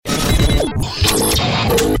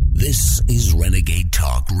Renegade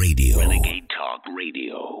Talk Radio. Renegade Talk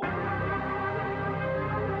Radio.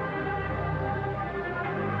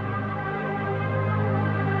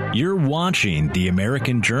 You're watching The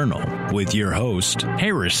American Journal with your host,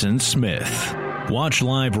 Harrison Smith. Watch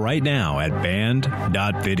live right now at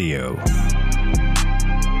band.video.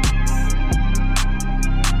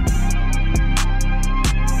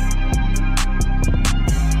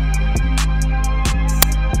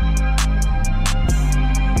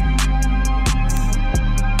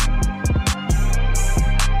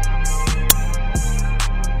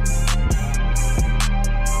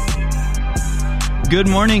 Good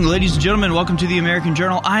morning, ladies and gentlemen. Welcome to the American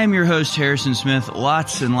Journal. I am your host, Harrison Smith.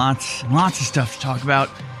 Lots and lots of stuff to talk about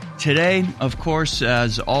today. Of course,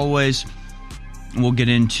 as always, we'll get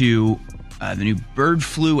into the new bird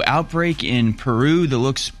flu outbreak in Peru that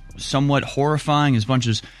looks somewhat horrifying, as well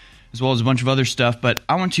as a bunch of other stuff. But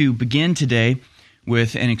I want to begin today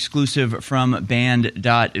with an exclusive from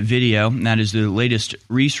Band.video, and that is the latest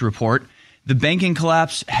Reese report. The banking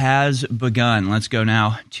collapse has begun. Let's go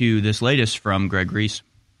now to this latest from Greg Reese.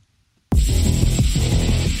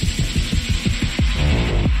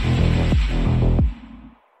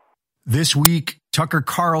 This week, Tucker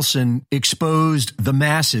Carlson exposed the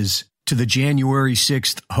masses to the January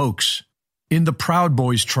 6th hoax. In the Proud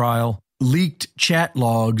Boys trial, leaked chat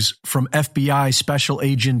logs from FBI Special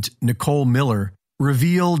Agent Nicole Miller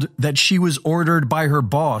revealed that she was ordered by her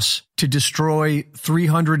boss to destroy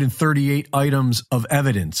 338 items of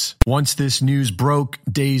evidence. Once this news broke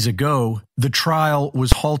days ago, the trial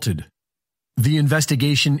was halted. The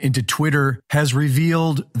investigation into Twitter has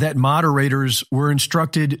revealed that moderators were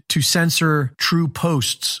instructed to censor true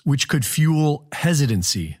posts, which could fuel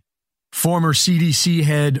hesitancy. Former CDC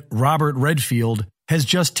head Robert Redfield has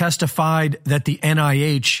just testified that the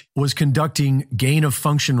NIH was conducting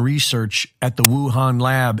gain-of-function research at the Wuhan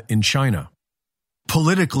lab in China.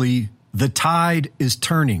 Politically, the tide is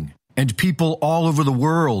turning, and people all over the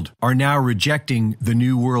world are now rejecting the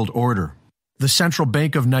New World Order. The Central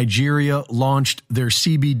Bank of Nigeria launched their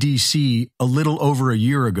CBDC a little over a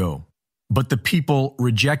year ago, but the people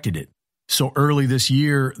rejected it. So early this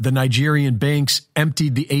year, the Nigerian banks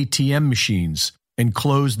emptied the ATM machines and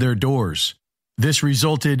closed their doors. This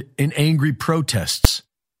resulted in angry protests.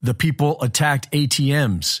 The people attacked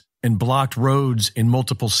ATMs and blocked roads in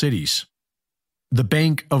multiple cities. The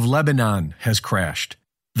Bank of Lebanon has crashed.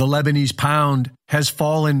 The Lebanese pound has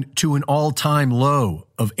fallen to an all-time low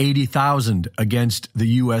of 80,000 against the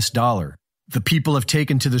U.S. dollar. The people have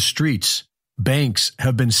taken to the streets. Banks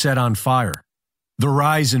have been set on fire. The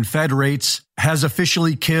rise in Fed rates has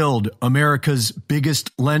officially killed America's biggest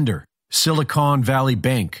lender, Silicon Valley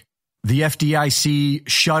Bank. The FDIC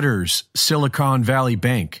shutters Silicon Valley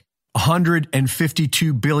Bank.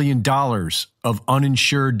 $152 billion of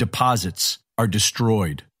uninsured deposits are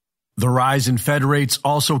destroyed. The rise in Fed rates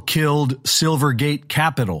also killed Silvergate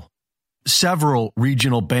Capital. Several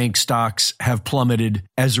regional bank stocks have plummeted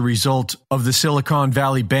as a result of the Silicon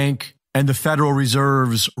Valley Bank and the Federal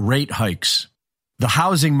Reserve's rate hikes. The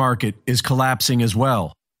housing market is collapsing as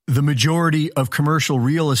well. The majority of commercial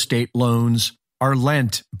real estate loans are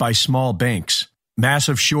lent by small banks.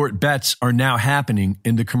 Massive short bets are now happening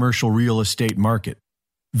in the commercial real estate market.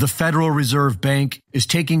 The Federal Reserve Bank is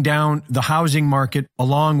taking down the housing market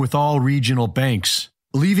along with all regional banks,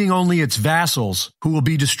 leaving only its vassals who will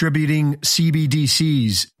be distributing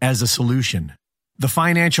CBDCs as a solution. The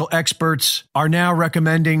financial experts are now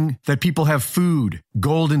recommending that people have food,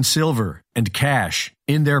 gold and silver, and cash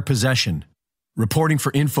in their possession. Reporting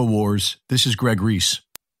for InfoWars, this is Greg Reese.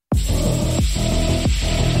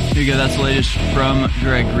 Here you go. That's the latest from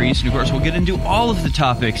Greg Reese. And, of course, we'll get into all of the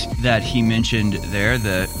topics that he mentioned there,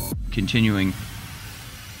 the continuing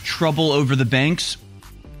trouble over the banks,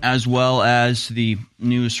 as well as the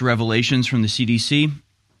newest revelations from the CDC,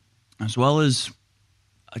 as well as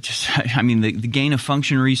the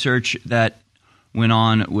gain-of-function research that went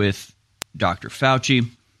on with Dr. Fauci,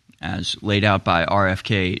 as laid out by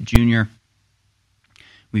RFK Jr.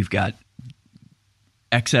 We've got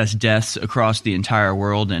excess deaths across the entire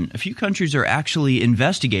world, and a few countries are actually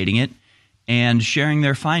investigating it and sharing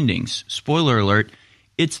their findings. Spoiler alert,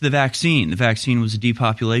 it's the vaccine. The vaccine was a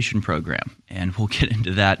depopulation program, and we'll get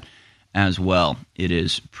into that as well. It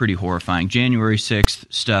is pretty horrifying. January 6th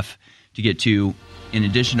stuff to get to in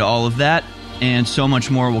addition to all of that, and so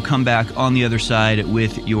much more. We'll come back on the other side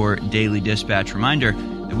with your Daily Dispatch. Reminder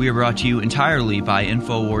that we are brought to you entirely by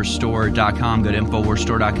InfoWarsStore.com. Go to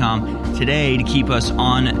InfoWarsStore.com today to keep us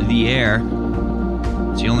on the air.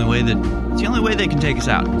 It's the only way they can take us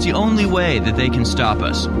out. It's the only way that they can stop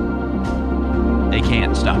us. They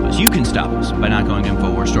can't stop us. You can stop us by not going to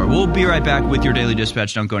InfoWars Store. We'll be right back with your Daily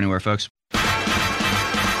Dispatch. Don't go anywhere, folks.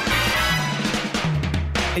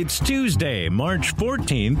 It's Tuesday, March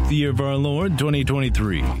 14th, the year of our Lord,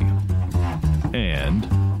 2023. And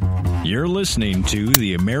you're listening to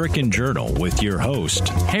The American Journal with your host,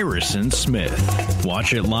 Harrison Smith.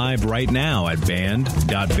 Watch it live right now at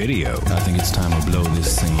band.video. I think it's time to blow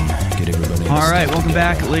this scene. Get everybody. All right, welcome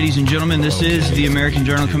back, ladies and gentlemen. This is The American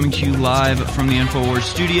Journal coming to you live from the InfoWars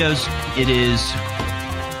studios. It is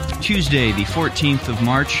Tuesday, the 14th of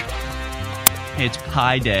March. Hey, it's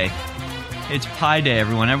Pie Day. It's Pie Day,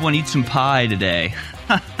 everyone. Everyone eat some pie today.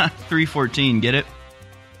 314, get it?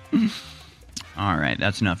 All right,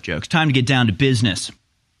 that's enough jokes. Time to get down to business.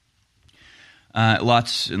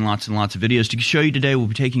 Lots and lots and lots of videos to show you today. We'll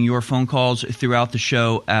be taking your phone calls throughout the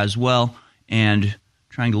show as well and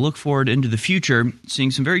trying to look forward into the future,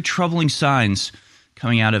 seeing some very troubling signs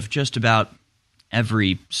coming out of just about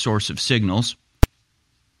every source of signals.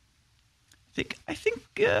 I think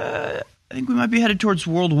we might be headed towards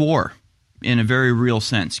world war in a very real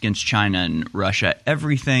sense against China and Russia.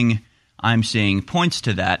 Everything I'm seeing points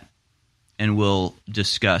to that, and we'll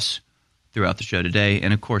discuss throughout the show today,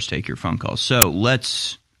 and of course take your phone calls. So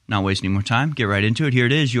let's not waste any more time. Get right into it. Here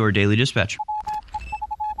it is, your Daily Dispatch.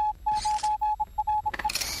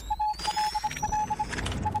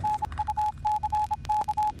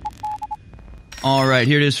 All right,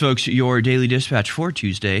 here it is, folks, your Daily Dispatch for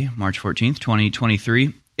Tuesday, March 14th,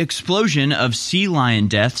 2023. Explosion of sea lion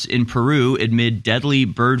deaths in Peru amid deadly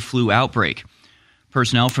bird flu outbreak.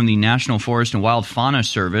 Personnel from the National Forest and Wild Fauna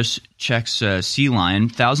Service checks sea lion.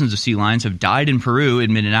 Thousands of sea lions have died in Peru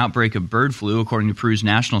amid an outbreak of bird flu, according to Peru's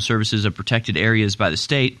National Services of Protected Areas by the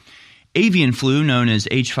state. Avian flu, known as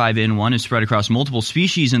H5N1, is spread across multiple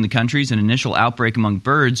species in the country. An initial outbreak among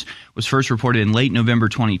birds was first reported in late November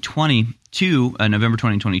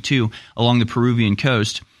 2022, along the Peruvian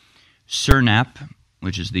coast. CERNAP,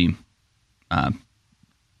 which is the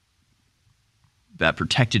that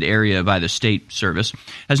protected area by the state service,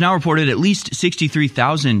 has now reported at least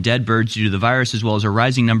 63,000 dead birds due to the virus, as well as a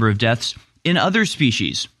rising number of deaths in other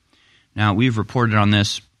species. Now, we've reported on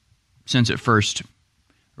this since it first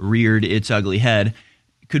reared its ugly head.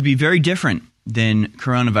 It could be very different than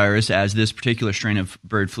coronavirus, as this particular strain of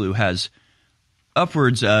bird flu has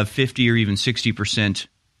upwards of 50 or even 60%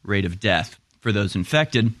 rate of death for those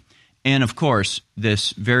infected. And, of course,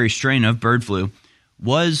 this very strain of bird flu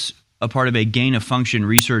was a part of a gain-of-function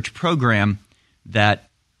research program that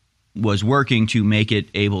was working to make it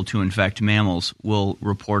able to infect mammals. We'll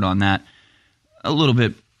report on that a little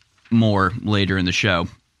bit more later in the show.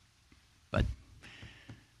 But,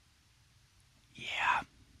 yeah,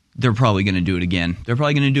 they're probably going to do it again.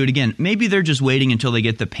 Maybe they're just waiting until they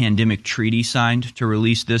get the pandemic treaty signed to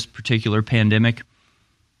release this particular pandemic,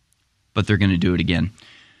 but they're going to do it again.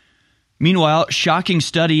 Meanwhile, shocking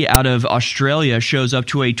study out of Australia shows up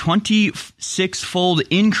to a 26-fold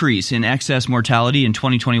increase in excess mortality in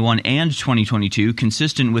 2021 and 2022,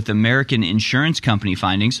 consistent with American insurance company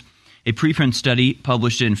findings. A preprint study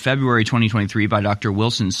published in February 2023 by Dr.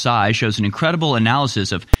 Wilson Tsai shows an incredible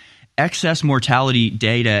analysis of excess mortality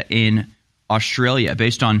data in Australia.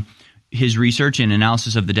 Based on his research and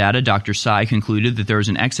analysis of the data, Dr. Tsai concluded that there was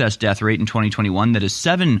an excess death rate in 2021 that is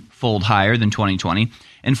 7-fold higher than 2020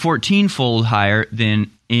 and 14-fold higher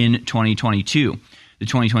than in 2022. The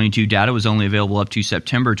 2022 data was only available up to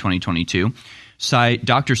September 2022.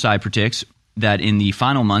 Dr. Tsai predicts that in the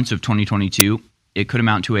final months of 2022, it could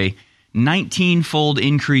amount to a 19-fold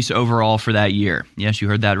increase overall for that year. Yes, you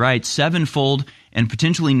heard that right. 7-fold and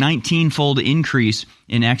potentially 19-fold increase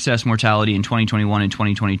in excess mortality in 2021 and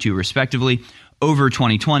 2022, respectively, over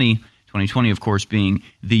 2020. 2020, of course, being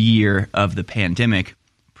the year of the pandemic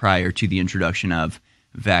prior to the introduction of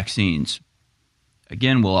vaccines.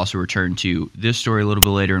 Again, we'll also return to this story a little bit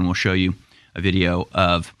later, and we'll show you a video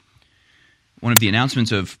of one of the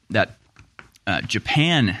announcements of that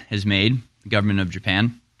Japan has made, the government of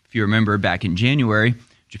Japan. If you remember, back in January,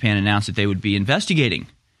 Japan announced that they would be investigating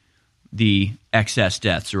the excess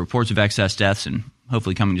deaths, the reports of excess deaths, and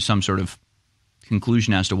hopefully coming to some sort of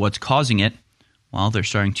conclusion as to what's causing it. Well, they're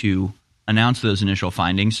starting to announce those initial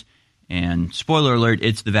findings. And spoiler alert,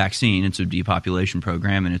 it's the vaccine. It's a depopulation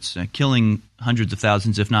program, and it's killing hundreds of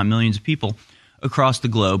thousands, if not millions of people across the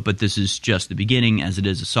globe. But this is just the beginning, as it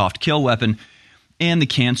is a soft kill weapon. And the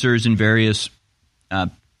cancers and various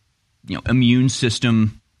immune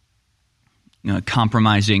system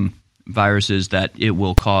compromising viruses that it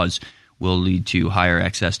will cause will lead to higher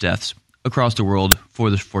excess deaths across the world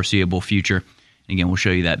for the foreseeable future. And again, we'll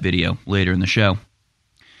show you that video later in the show.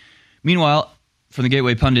 Meanwhile, from the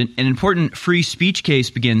Gateway Pundit, an important free speech case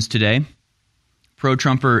begins today.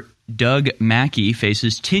 Pro-Trumper Doug Mackey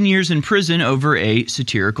faces 10 years in prison over a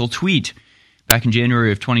satirical tweet. Back in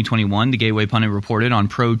January of 2021, the Gateway Pundit reported on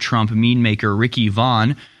pro-Trump meme maker Ricky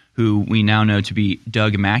Vaughn, who we now know to be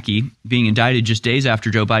Doug Mackey, being indicted just days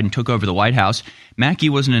after Joe Biden took over the White House. Mackey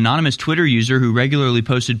was an anonymous Twitter user who regularly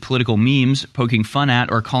posted political memes, poking fun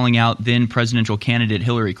at or calling out then presidential candidate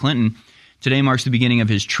Hillary Clinton. Today marks the beginning of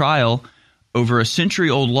his trial over a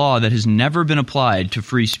century-old law that has never been applied to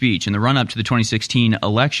free speech. In the run-up to the 2016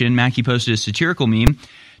 election, Mackey posted a satirical meme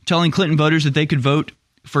telling Clinton voters that they could vote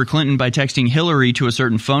for Clinton by texting Hillary to a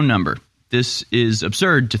certain phone number. This is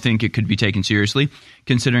absurd to think it could be taken seriously,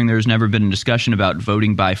 considering there's never been a discussion about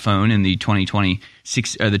voting by phone in the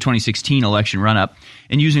 2016 election run-up.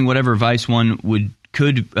 And using whatever vice one would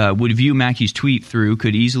view Mackey's tweet through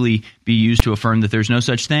could easily be used to affirm that there's no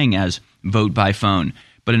such thing as vote by phone.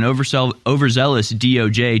 But an overzealous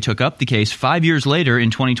DOJ took up the case 5 years later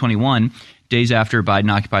in 2021, days after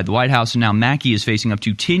Biden occupied the White House, and now Mackey is facing up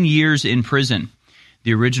to 10 years in prison.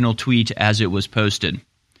 The original tweet as it was posted.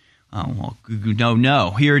 Oh, well,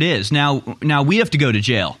 no, here it is. Now we have to go to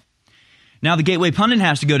jail. Now the Gateway Pundit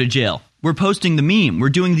has to go to jail. We're posting the meme. We're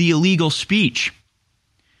doing the illegal speech.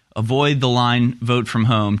 Avoid the line, vote from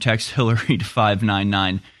home, text Hillary to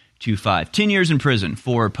 59925. 10 years in prison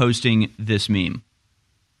for posting this meme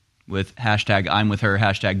with hashtag I'm with her,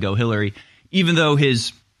 hashtag go Hillary, even though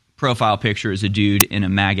his profile picture is a dude in a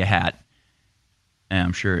MAGA hat. And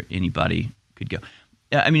I'm sure anybody could go.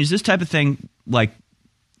 I mean, is this type of thing like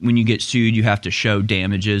when you get sued, you have to show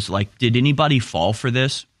damages? Like, did anybody fall for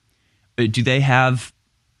this? Do they have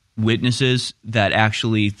witnesses that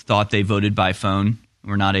actually thought they voted by phone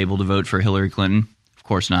and were not able to vote for Hillary Clinton? Of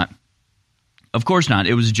course not. Of course not.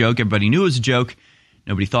 It was a joke. Everybody knew it was a joke.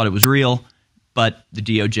 Nobody thought it was real. But the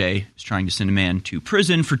DOJ is trying to send a man to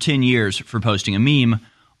prison for 10 years for posting a meme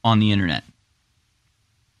on the internet.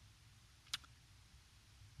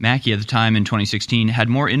 Mackey, at the time in 2016, had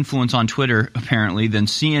more influence on Twitter, apparently, than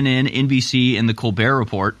CNN, NBC, and the Colbert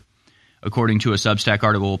Report, according to a Substack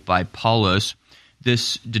article by Paulos.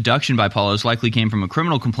 This deduction by Paulos likely came from a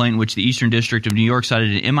criminal complaint in which the Eastern District of New York cited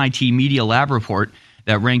an MIT Media Lab report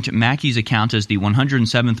that ranked Mackey's account as the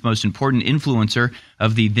 107th most important influencer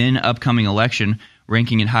of the then upcoming election,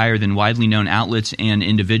 ranking it higher than widely known outlets and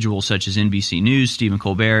individuals such as NBC News, Stephen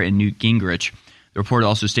Colbert, and Newt Gingrich. The report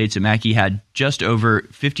also states that Mackey had just over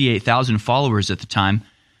 58,000 followers at the time.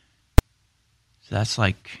 So that's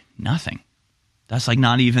like nothing. That's like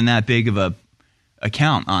not even that big of a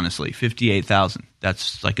account, honestly. 58,000.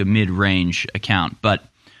 That's like a mid-range account. But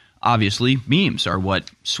obviously, memes are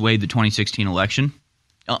what swayed the 2016 election.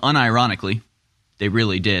 Unironically, they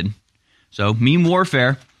really did. So, meme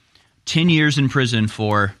warfare, 10 years in prison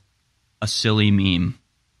for a silly meme.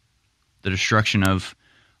 The destruction of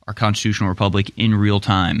our constitutional republic in real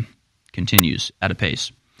time continues at a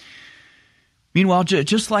pace. Meanwhile,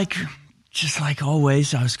 just like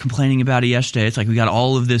always, I was complaining about it yesterday. It's like we got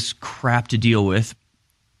all of this crap to deal with,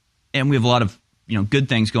 and we have a lot of good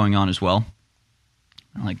things going on as well.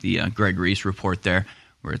 I like the Greg Reese report there,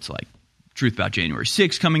 where it's like truth about January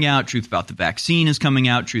 6th coming out, truth about the vaccine is coming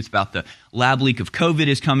out, truth about the lab leak of COVID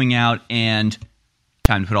is coming out, and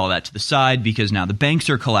time to put all that to the side because now the banks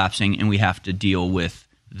are collapsing and we have to deal with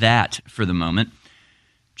that for the moment.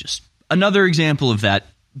 Just another example of that.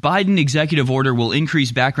 Biden executive order will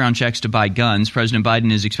increase background checks to buy guns. President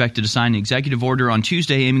Biden is expected to sign an executive order on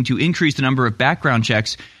Tuesday aiming to increase the number of background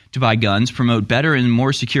checks to buy guns, promote better and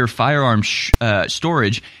more secure firearms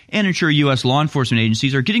storage, and ensure U.S. law enforcement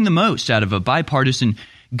agencies are getting the most out of a bipartisan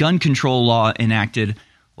gun control law enacted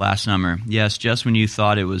last summer. Yes, just when you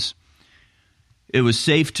thought it was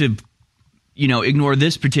safe to, ignore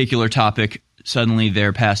this particular topic, suddenly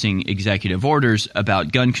they're passing executive orders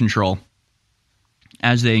about gun control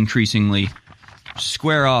as they increasingly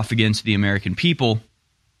square off against the American people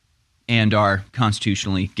and our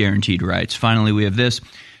constitutionally guaranteed rights. Finally, we have this.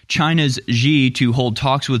 China's Xi to hold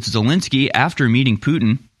talks with Zelensky after meeting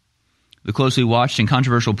Putin. The closely watched and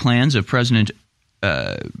controversial plans of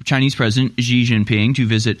Chinese President Xi Jinping to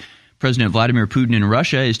visit President Vladimir Putin in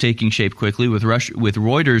Russia is taking shape quickly, with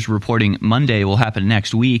Reuters reporting Monday will happen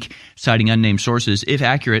next week, citing unnamed sources. If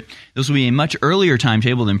accurate, this will be a much earlier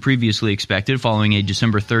timetable than previously expected, following a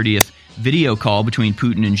December 30th video call between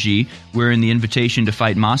Putin and Xi, wherein the invitation to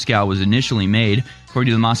fight Moscow was initially made. According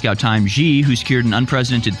to the Moscow Times, Xi, who secured an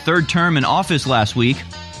unprecedented third term in office last week,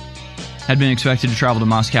 had been expected to travel to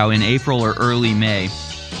Moscow in April or early May.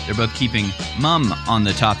 They're both keeping mum on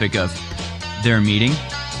the topic of their meeting,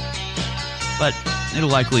 but it'll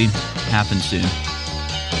likely happen soon.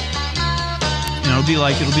 No, it'll be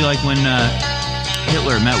like when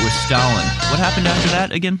Hitler met with Stalin. What happened after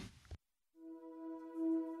that again?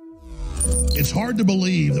 It's hard to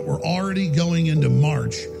believe that we're already going into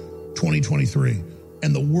March 2023.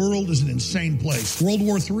 And the world is an insane place. World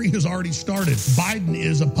War III has already started. Biden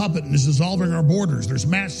is a puppet and is dissolving our borders. There's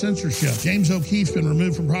mass censorship. James O'Keefe's been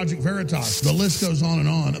removed from Project Veritas. The list goes on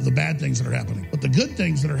of the bad things that are happening. But the good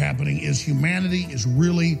things that are happening is humanity is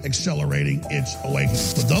really accelerating its awakening.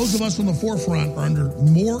 But those of us on the forefront are under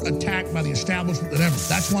more attack by the establishment than ever.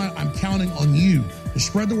 That's why I'm counting on you to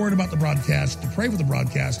spread the word about the broadcast, to pray for the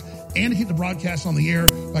broadcast, and to keep the broadcast on the air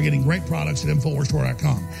by getting great products at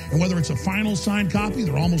InfoWarsStore.com. And whether it's a final signed copy,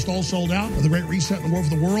 they're almost all sold out, of The Great Reset and the War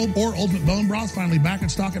for the World, or Ultimate Bone Broth, finally back in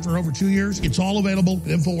stock after over 2 years, it's all available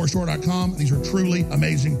at InfoWarsStore.com. These are truly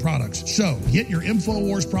amazing products. So get your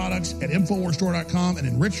InfoWars products at InfoWarsStore.com and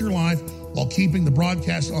enrich your life while keeping the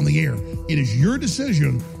broadcast on the air. It is your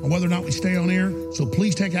decision on whether or not we stay on air, so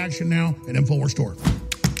please take action now at InfoWars Store.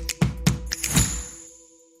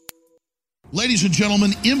 Ladies and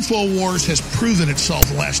gentlemen, InfoWars has proven itself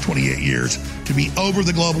the last 28 years to be over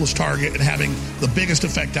the globalist target and having the biggest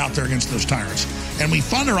effect out there against those tyrants. And we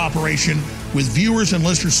fund our operation with viewers and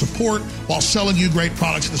listeners' support while selling you great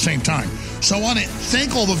products at the same time. So I want to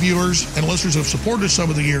thank all the viewers and listeners who have supported us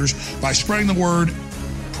over the years by spreading the word,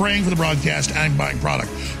 praying for the broadcast, and buying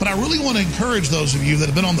product. But I really want to encourage those of you that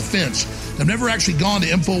have been on the fence, that have never actually gone to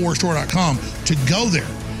InfoWarsStore.com, to go there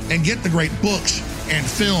and get the great books and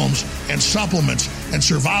films and supplements and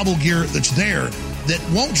survival gear that's there that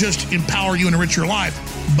won't just empower you and enrich your life,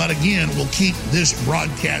 but again, will keep this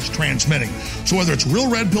broadcast transmitting. So whether it's Real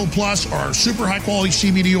Red Pill Plus or our super high quality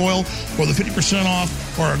CBD oil or the 50%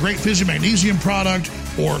 off or our great Physi Magnesium product,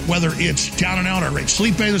 or whether it's Down and Out, our great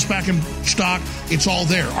sleep aid that's back in stock, it's all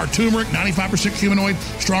there. Our turmeric, 95% humanoid,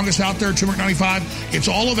 strongest out there, turmeric 95. It's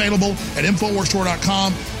all available at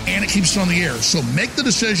InfoWarsStore.com, and it keeps us on the air. So make the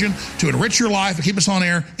decision to enrich your life and keep us on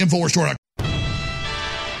air, InfoWarsStore.com.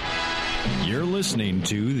 You're listening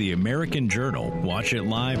to The American Journal. Watch it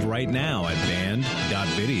live right now at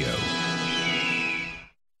band.video.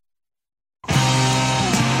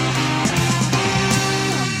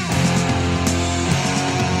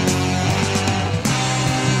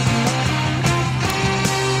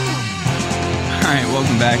 All right,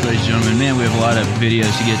 welcome back, ladies and gentlemen. Man, we have a lot of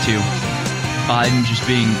videos to get to. Biden just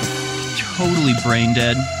being totally brain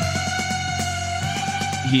dead.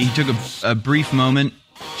 He took a brief moment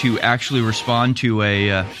to actually respond to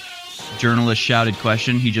a journalist shouted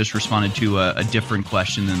question. He just responded to a different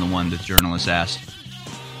question than the one that the journalist asked.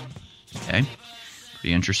 Okay,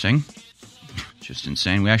 pretty interesting. Just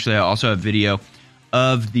insane. We actually also have video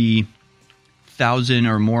of the 1,000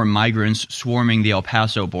 or more migrants swarming the El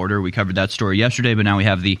Paso border. We covered that story yesterday, but now we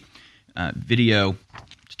have the video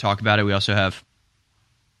to talk about it. We also have,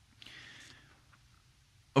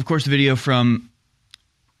 of course, the video from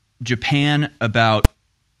Japan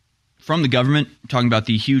from the government, talking about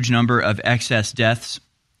the huge number of excess deaths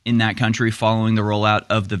in that country following the rollout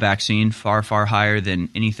of the vaccine, far, far higher than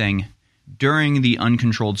anything during the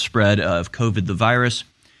uncontrolled spread of COVID, the virus.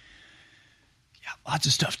 Lots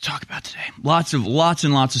of stuff to talk about today. Lots and lots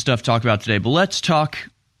of stuff to talk about today. But let's talk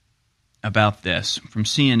about this from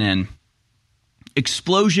CNN.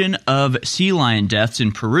 Explosion of sea lion deaths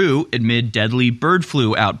in Peru amid deadly bird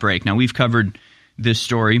flu outbreak. Now, we've covered this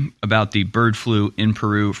story about the bird flu in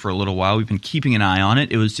Peru for a little while. We've been keeping an eye on it.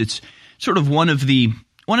 It's sort of one of the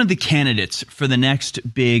candidates for the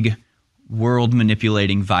next big world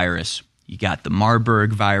manipulating virus. You got the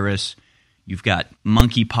Marburg virus. You've got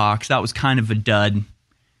monkeypox. That was kind of a dud. It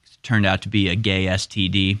turned out to be a gay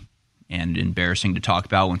STD and embarrassing to talk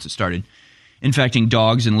about once it started infecting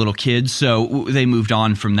dogs and little kids. So they moved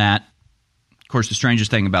on from that. Of course, the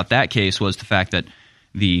strangest thing about that case was the fact that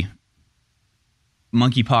the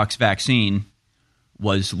monkeypox vaccine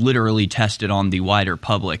was literally tested on the wider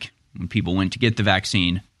public. When people went to get the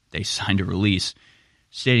vaccine, they signed a release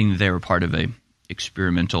stating that they were part of an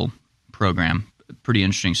experimental program. Pretty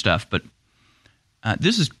interesting stuff, but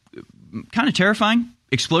this is kind of terrifying.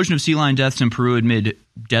 Explosion of sea lion deaths in Peru amid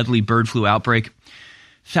deadly bird flu outbreak.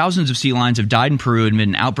 Thousands of sea lions have died in Peru amid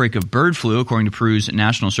an outbreak of bird flu, according to Peru's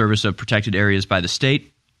National Service of Protected Areas by the state.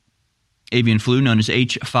 Avian flu, known as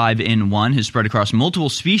H5N1, has spread across multiple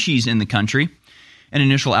species in the country. An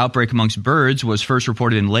initial outbreak amongst birds was first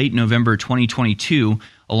reported in late November 2022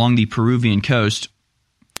 along the Peruvian coast.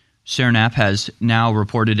 CERNAP has now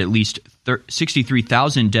reported at least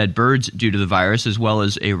 63,000 dead birds due to the virus, as well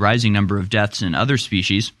as a rising number of deaths in other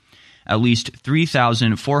species. At least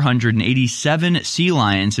 3,487 sea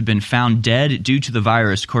lions have been found dead due to the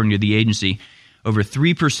virus, according to the agency. Over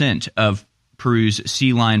 3% of Peru's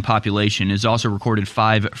sea lion population. It has also recorded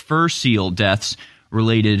 5 fur seal deaths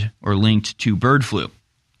related or linked to bird flu.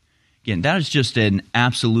 Again, that is just an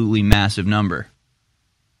absolutely massive number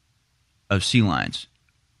of sea lions,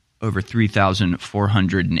 over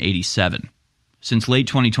 3,487. Since late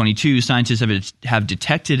 2022, scientists have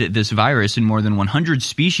detected this virus in more than 100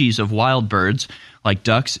 species of wild birds, like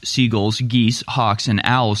ducks, seagulls, geese, hawks, and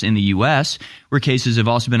owls in the U.S., where cases have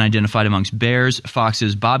also been identified amongst bears,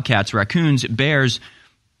 foxes, bobcats, raccoons, bears,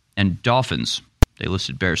 and dolphins. They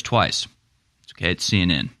listed bears twice. It's okay, it's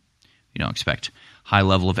CNN. You don't expect high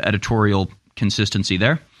level of editorial consistency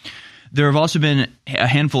there. There have also been a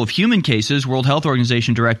handful of human cases. World Health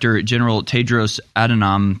Organization Director General Tedros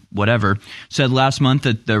Adhanom said last month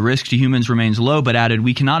that the risk to humans remains low, but added,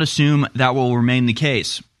 "We cannot assume that will remain the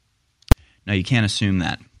case." No, you can't assume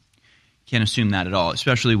that. You can't assume that at all,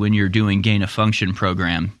 especially when you're doing gain-of-function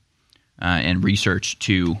program and research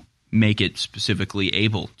to make it specifically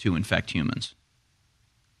able to infect humans.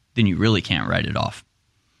 Then you really can't write it off.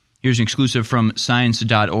 Here's an exclusive from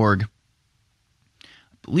science.org. I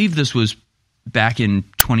believe this was back in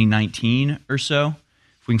 2019 or so.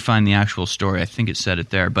 If we can find the actual story, I think it said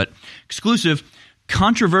it there. But exclusive,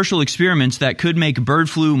 controversial experiments that could make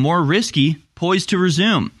bird flu more risky poised to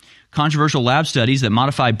resume. Controversial lab studies that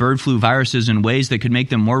modify bird flu viruses in ways that could make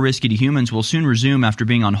them more risky to humans will soon resume after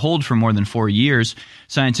being on hold for more than 4 years.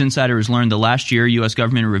 Science Insider has learned that last year, U.S.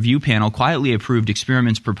 government review panel quietly approved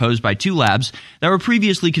experiments proposed by 2 labs that were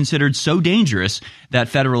previously considered so dangerous that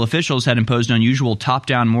federal officials had imposed an unusual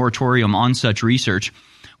top-down moratorium on such research.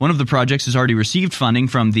 One of the projects has already received funding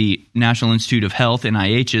from the National Institute of Health,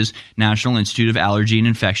 NIH's National Institute of Allergy and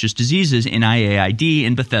Infectious Diseases, NIAID,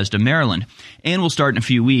 in Bethesda, Maryland, and will start in a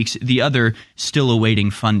few weeks. The other still awaiting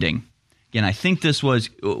funding. Again, I think this was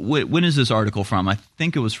 – when is this article from? I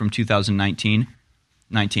think it was from 2019.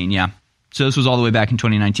 19, yeah. So this was all the way back in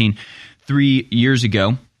 2019, 3 years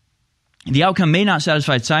ago. The outcome may not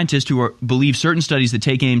satisfy scientists who believe certain studies that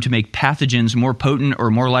take aim to make pathogens more potent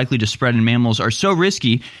or more likely to spread in mammals are so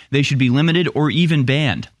risky they should be limited or even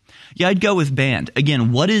banned. Yeah, I'd go with banned.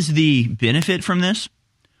 Again, what is the benefit from this?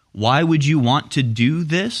 Why would you want to do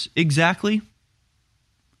this exactly?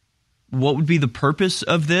 What would be the purpose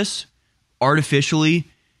of this? Artificially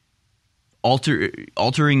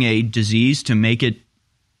altering a disease to make it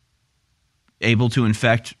able to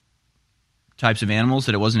infect types of animals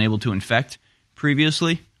that it wasn't able to infect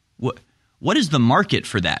previously? What is the market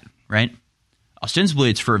for that, right?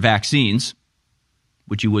 Ostensibly, it's for vaccines,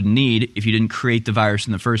 which you wouldn't need if you didn't create the virus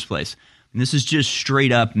in the first place. And this is just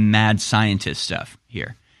straight up mad scientist stuff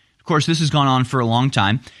here. Of course, this has gone on for a long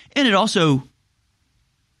time, and it also,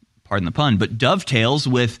 pardon the pun, but dovetails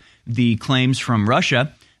with the claims from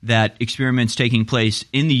Russia that experiments taking place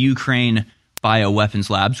in the Ukraine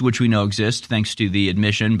bioweapons labs, which we know exist thanks to the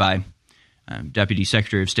admission by Deputy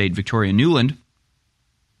Secretary of State Victoria Nuland.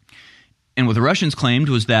 And what the Russians claimed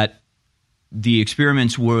was that the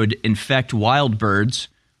experiments would infect wild birds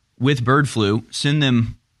with bird flu, send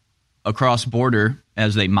them across border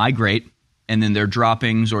as they migrate, and then their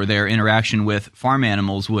droppings or their interaction with farm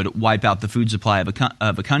animals would wipe out the food supply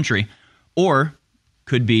of a country, or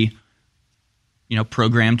could be,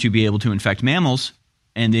 programmed to be able to infect mammals,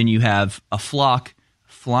 and then you have a flock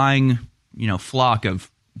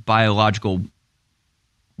of biological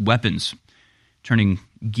weapons, turning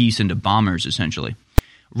geese into bombers, essentially.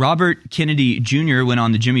 Robert Kennedy Jr. went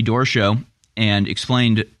on the Jimmy Dore Show and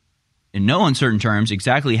explained in no uncertain terms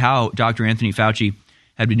exactly how Dr. Anthony Fauci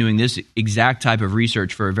had been doing this exact type of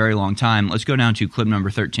research for a very long time. Let's go down to clip number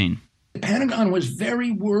 13. The Pentagon was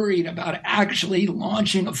very worried about actually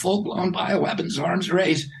launching a full-blown bioweapons arms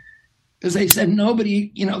race because they said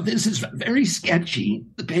nobody, this is very sketchy.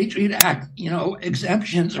 The Patriot Act,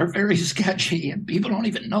 exemptions are very sketchy and people don't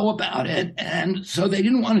even know about it. And so they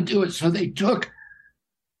didn't want to do it. So they took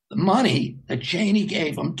the money that Cheney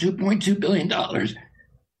gave them, $2.2 billion,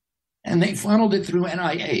 and they funneled it through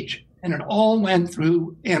NIH. And it all went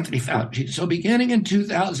through Anthony Fauci. So beginning in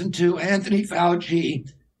 2002, Anthony Fauci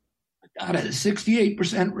got a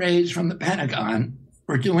 68% raise from the Pentagon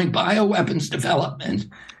for doing bioweapons development.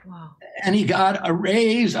 Wow. And he got a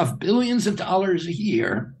raise of billions of dollars a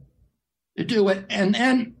year to do it. And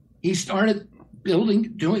then he started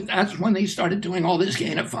that's when they started doing all this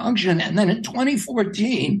gain of function. And then in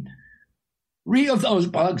 2014, 3 of those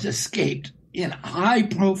bugs escaped in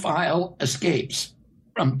high-profile escapes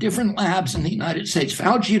from different labs in the United States.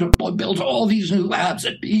 Fauci built all these new labs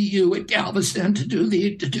at BU, at Galveston to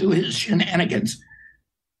do his shenanigans.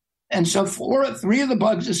 And so 3 of the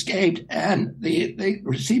bugs escaped, and they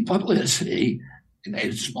received publicity. They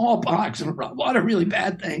had smallpox and a lot of really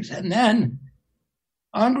bad things. And then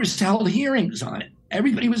Congress held hearings on it.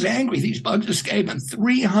 Everybody was angry. These bugs escaped, and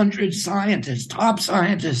 300 scientists, top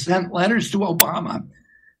scientists, sent letters to Obama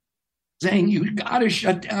saying, you've got to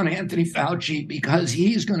shut down Anthony Fauci because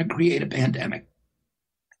he's going to create a pandemic.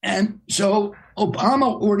 And so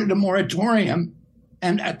Obama ordered a moratorium.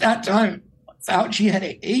 And at that time, Fauci had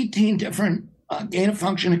 18 different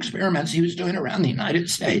gain-of-function experiments he was doing around the United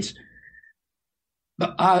States.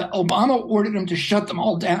 But Obama ordered him to shut them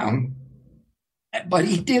all down, but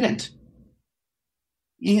he didn't.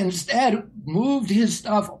 He instead moved his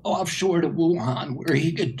stuff offshore to Wuhan, where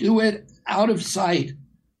he could do it out of sight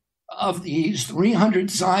of these 300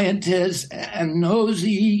 scientists and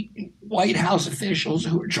nosy White House officials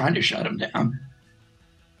who were trying to shut him down.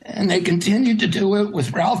 And they continued to do it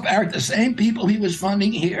with Ralph Baric, the same people he was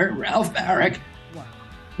funding here, Ralph Baric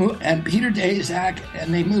and Peter Daszak,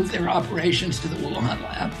 and they moved their operations to the Wuhan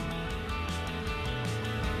lab.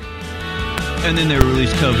 And then they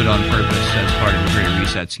released COVID on purpose as part of the Great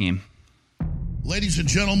Reset scheme. Ladies and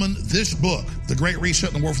gentlemen, this book, The Great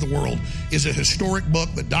Reset and the War for the World, is a historic book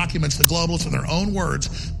that documents the globalists, in their own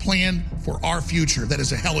words, plan for our future. That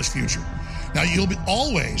is a hellish future. Now, you'll be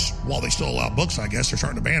always, while they still allow books, I guess, they're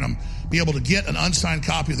starting to ban them, be able to get an unsigned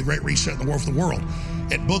copy of The Great Reset and the War for the World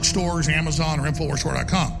at bookstores, Amazon, or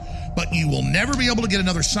InfoWarsStore.com. But you will never be able to get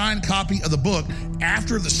another signed copy of the book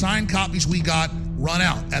after the signed copies we got run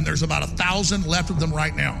out. And there's about 1,000 left of them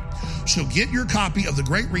right now. So get your copy of The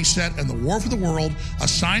Great Reset and the War for the World, a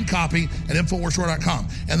signed copy at InfoWarsStore.com.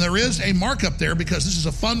 And there is a markup there because this is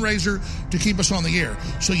a fundraiser to keep us on the air.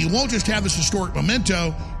 So you won't just have this historic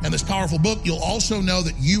memento and this powerful book, you'll also know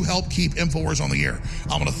that you help keep InfoWars on the air.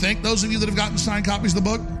 I want to thank those of you that have gotten signed copies of the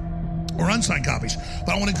book or unsigned copies.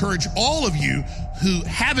 But I want to encourage all of you who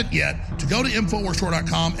haven't yet to go to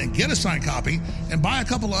InfoWarsStore.com and get a signed copy and buy a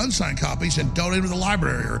couple of unsigned copies and donate them to the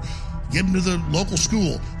library or give them to the local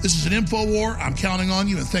school. This is an InfoWar. I'm counting on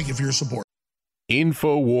you, and thank you for your support.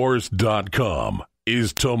 InfoWars.com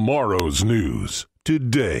is tomorrow's news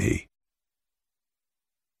today.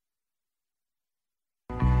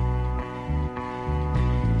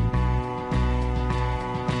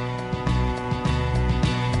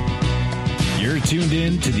 You're tuned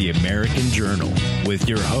in to the American Journal with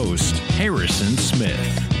your host, Harrison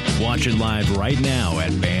Smith. Watch it live right now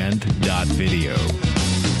at band.video.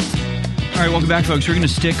 All right, welcome back, folks. We're going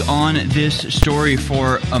to stick on this story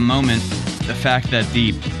for a moment. The fact that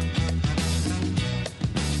the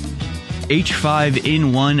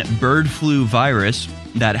H5N1 bird flu virus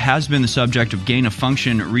that has been the subject of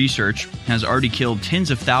gain-of-function research has already killed tens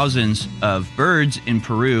of thousands of birds in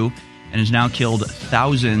Peru and has now killed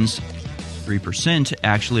thousands, 3%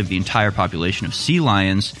 actually, of the entire population of sea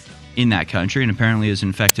lions in that country, and apparently has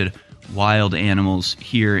infected wild animals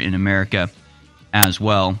here in America as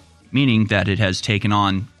well, meaning that it has taken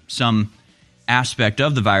on some aspect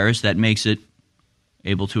of the virus that makes it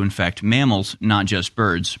able to infect mammals, not just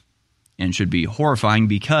birds, and should be horrifying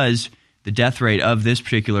because the death rate of this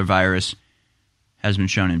particular virus has been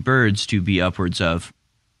shown in birds to be upwards of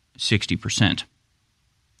 60%.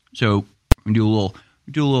 So we do a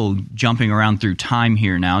little jumping around through time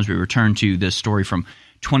here now as we return to this story from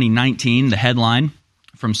 2019. The headline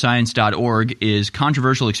from science.org is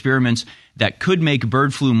 "Controversial Experiments That Could Make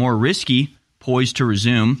Bird Flu More Risky Poised to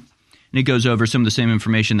Resume." And it goes over some of the same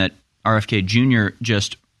information that RFK Jr.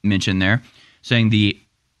 just mentioned there, saying the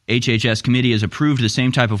HHS committee has approved the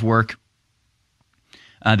same type of work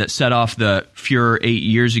that set off the furor 8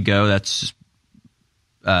 years ago. That's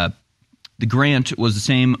the grant was the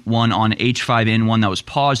same one on H5N1 that was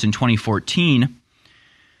paused in 2014.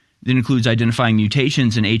 It includes identifying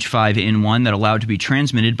mutations in H5N1 that allowed to be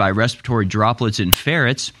transmitted by respiratory droplets in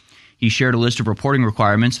ferrets. He shared a list of reporting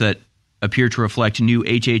requirements that appear to reflect new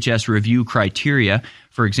HHS review criteria.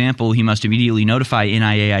 For example, he must immediately notify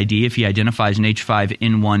NIAID if he identifies an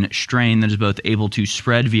H5N1 strain that is both able to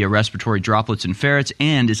spread via respiratory droplets in ferrets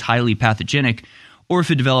and is highly pathogenic, or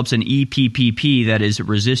if it develops an EPPP that is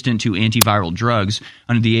resistant to antiviral drugs.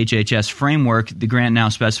 Under the HHS framework, the grant now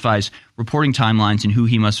specifies reporting timelines and who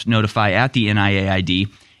he must notify at the NIAID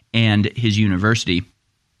and his university.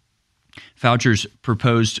 Fauci's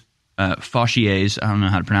proposed Fauci's, I don't know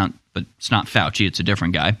how to pronounce, but it's not Fauci, it's a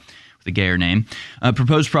different guy with a gayer name.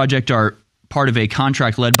 Proposed project are part of a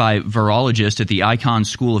contract led by virologists at the Icahn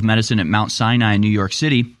School of Medicine at Mount Sinai in New York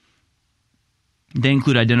City. They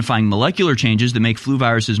include identifying molecular changes that make flu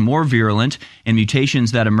viruses more virulent and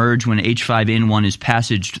mutations that emerge when H5N1 is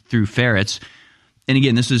passaged through ferrets. And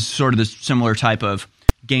again, this is sort of the similar type of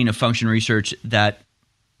gain-of-function research that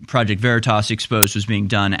Project Veritas exposed was being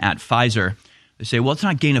done at Pfizer. They say, well, it's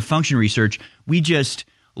not gain-of-function research. We just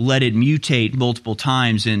let it mutate multiple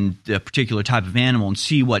times in a particular type of animal and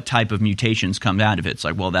see what type of mutations come out of it. It's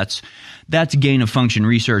like, well, that's gain-of-function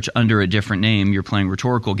research under a different name. You're playing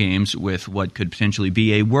rhetorical games with what could potentially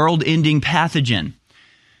be a world-ending pathogen.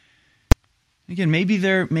 Again, maybe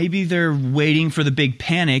they're waiting for the big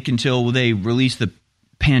panic until they release the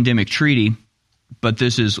pandemic treaty, but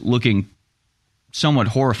this is looking somewhat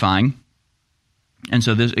horrifying. And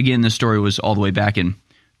so this story was all the way back in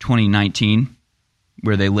 2019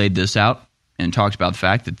 where they laid this out and talked about the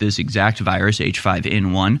fact that this exact virus,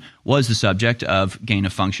 H5N1, was the subject of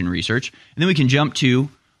gain-of-function research. And then we can jump to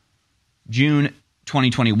June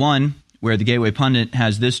 2021, where the Gateway Pundit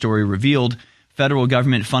has this story revealed. Federal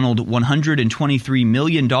government funneled $123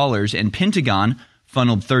 million and Pentagon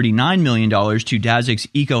funneled $39 million to Daszak's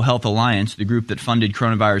EcoHealth Alliance, the group that funded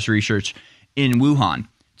coronavirus research in Wuhan.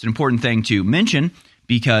 It's an important thing to mention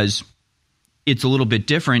because it's a little bit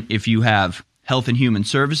different if you have Health and Human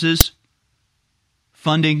Services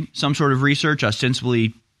funding some sort of research,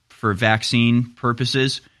 ostensibly for vaccine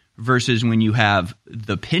purposes, versus when you have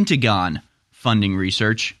the Pentagon funding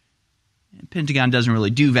research. Pentagon doesn't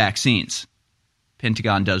really do vaccines.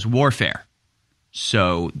 Pentagon does warfare.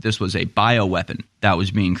 So this was a bioweapon that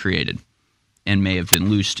was being created and may have been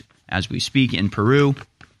loosed as we speak in Peru.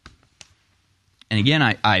 And again,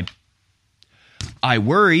 I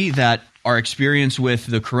worry that our experience with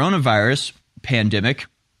the coronavirus pandemic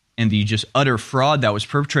and the just utter fraud that was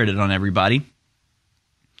perpetrated on everybody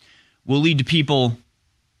will lead to people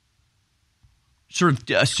sort of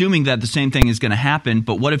assuming that the same thing is going to happen.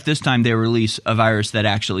 But what if this time they release a virus that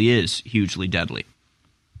actually is hugely deadly?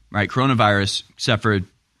 Right? Coronavirus, except for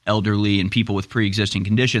elderly and people with pre-existing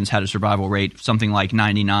conditions, had a survival rate of something like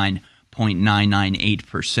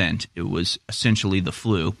 99.998%. It was essentially the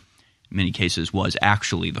flu. In many cases was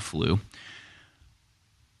actually the flu.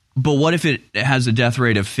 But what if it has a death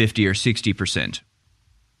rate of 50 or 60%?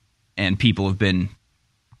 And people have been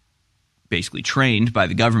basically trained by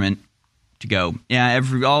the government to go, yeah,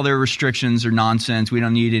 all their restrictions are nonsense. We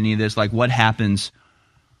don't need any of this. Like, what happens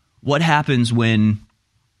when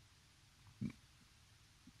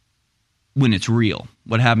it's real?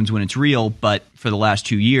 What happens when it's real? But for the last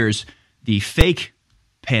 2 years, the fake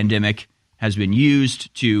pandemic has been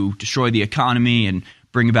used to destroy the economy and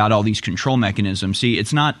bring about all these control mechanisms. See,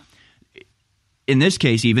 it's not, in this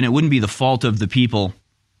case even, it wouldn't be the fault of the people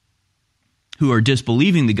who are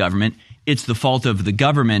disbelieving the government. It's the fault of the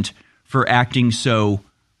government for acting so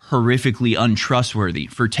horrifically untrustworthy,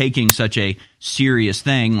 for taking such a serious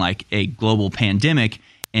thing like a global pandemic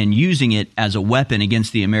and using it as a weapon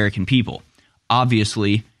against the American people.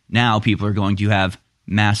 Obviously, now people are going to have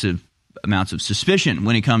massive amounts of suspicion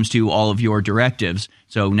when it comes to all of your directives.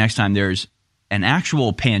 So next time there's an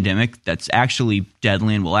actual pandemic that's actually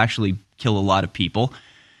deadly and will actually kill a lot of people,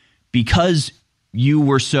 because you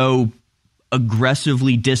were so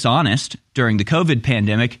aggressively dishonest during the COVID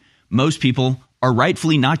pandemic, most people are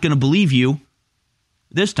rightfully not going to believe you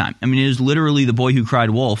this time. I mean, it is literally the boy who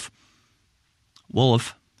cried wolf.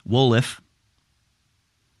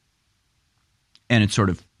 And it's sort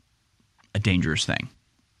of a dangerous thing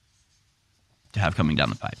to have coming down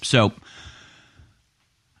the pipe. So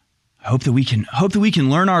I hope that we can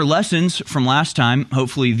learn our lessons from last time.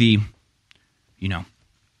 Hopefully the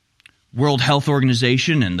World Health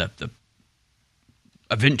Organization and the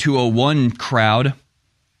Event 201 crowd,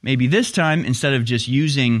 maybe this time, instead of just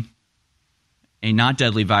using a not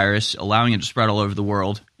deadly virus, allowing it to spread all over the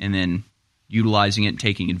world, and then utilizing it and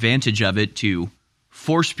taking advantage of it to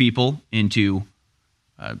force people into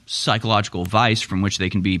psychological vice from which they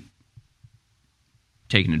can be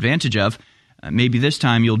taken advantage of, maybe this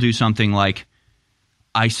time you'll do something like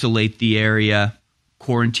isolate the area,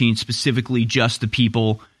 quarantine specifically just the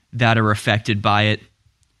people that are affected by it,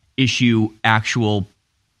 issue actual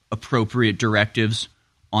appropriate directives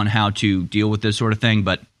on how to deal with this sort of thing.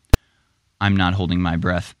 But I'm not holding my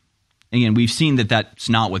breath. Again, we've seen that that's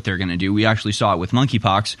not what they're going to do. We actually saw it with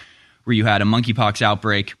monkeypox, where you had a monkeypox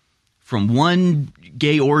outbreak from one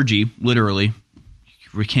gay orgy, literally.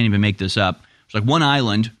 We can't even make this up. It's like one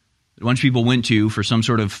island that a bunch of people went to for some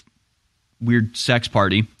sort of weird sex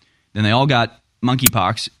party. Then they all got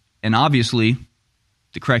monkeypox. And obviously,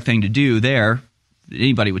 the correct thing to do there, that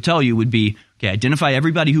anybody would tell you, would be, okay, identify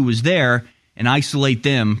everybody who was there and isolate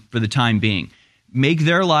them for the time being. Make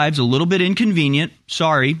their lives a little bit inconvenient.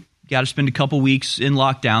 Sorry, got to spend a couple weeks in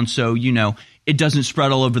lockdown so, it doesn't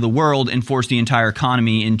spread all over the world and force the entire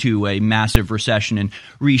economy into a massive recession and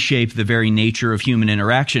reshape the very nature of human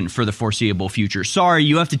interaction for the foreseeable future. Sorry,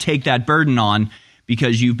 you have to take that burden on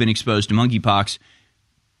because you've been exposed to monkeypox.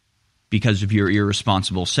 because of your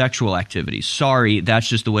irresponsible sexual activities. Sorry, that's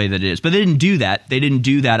just the way that it is. But they didn't do that. They didn't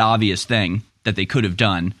do that obvious thing that they could have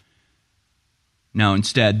done. No,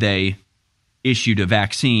 instead they issued a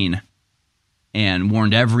vaccine and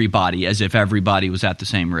warned everybody as if everybody was at the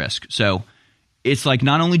same risk. So it's like,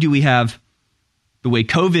 not only do we have the way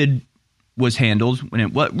COVID was handled, when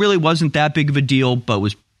it really wasn't that big of a deal, but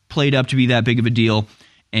was played up to be that big of a deal,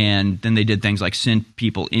 and then they did things like send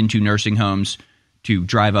people into nursing homes to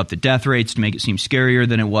drive up the death rates to make it seem scarier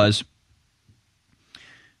than it was.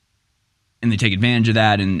 And they take advantage of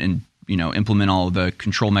that and implement all of the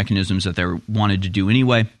control mechanisms that they wanted to do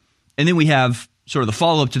anyway. And then we have sort of the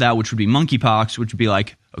follow-up to that, which would be monkeypox, which would be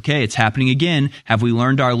like, okay, it's happening again. Have we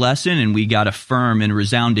learned our lesson? And we got a firm and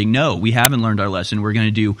resounding no, we haven't learned our lesson. We're going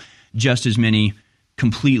to do just as many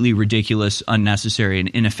completely ridiculous, unnecessary, and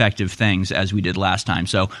ineffective things as we did last time.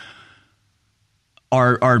 So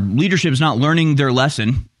our leadership is not learning their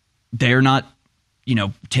lesson. They're not,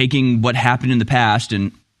 taking what happened in the past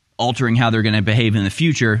and altering how they're going to behave in the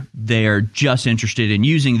future. They are just interested in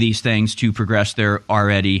using these things to progress their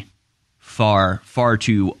already far, far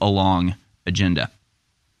too along agenda.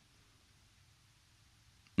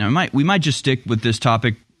 Now, we might just stick with this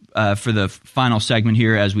topic for the final segment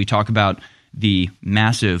here as we talk about the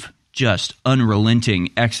massive, just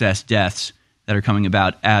unrelenting excess deaths that are coming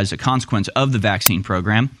about as a consequence of the vaccine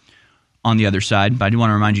program on the other side. But I do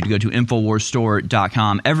want to remind you to go to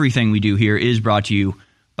InfoWarsStore.com. Everything we do here is brought to you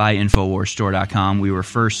by InfoWarsStore.com. We were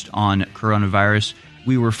first on coronavirus.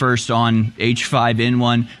 We were first on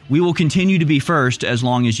H5N1. We will continue to be first as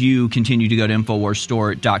long as you continue to go to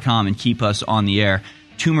InfoWarsStore.com and keep us on the air.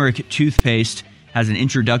 Turmeric toothpaste has an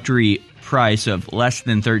introductory price of less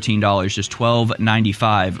than $13, just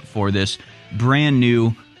 $12.95 for this brand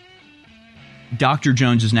new Dr.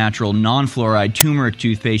 Jones's Natural non-fluoride turmeric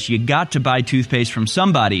toothpaste. You got to buy toothpaste from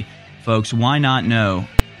somebody, folks. Why not know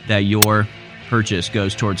that your purchase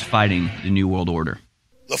goes towards fighting the New World Order?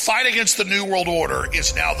 The fight against the New World Order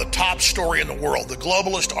is now the top story in the world. The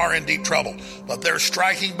globalists are in deep trouble, but they're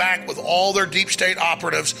striking back with all their deep state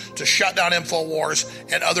operatives to shut down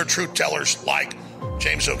InfoWars and other truth tellers like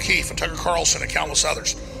James O'Keefe and Tucker Carlson and countless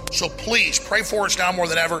others. So please pray for us now more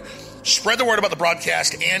than ever. Spread the word about the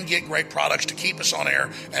broadcast and get great products to keep us on air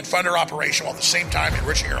and fund our operation while at the same time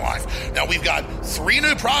enriching your life. Now, we've got 3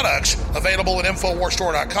 new products available at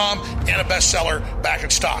InfoWarsStore.com and a bestseller back in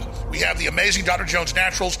stock. We have the amazing Dr. Jones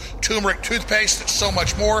Naturals turmeric toothpaste and so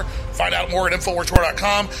much more. Find out more at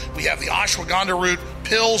InfoWarsStore.com. We have the ashwagandha root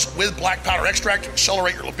pills with black powder extract to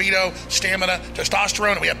accelerate your libido, stamina,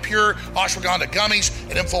 testosterone, and we have pure ashwagandha gummies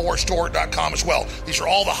at InfoWarsStore.com as well. These are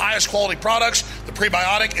all the highest quality products. The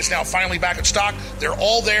prebiotic is now finally back in stock. They're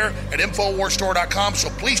all there at InfoWarsStore.com, so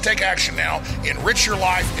please take action now. Enrich your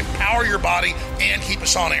life, empower your body, and keep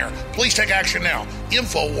us on air. Please take action now.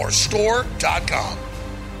 InfoWarsStore.com.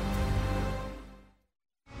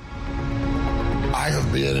 I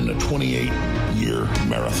have been in a 28-year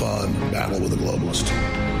marathon battle with a globalist.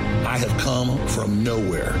 I have come from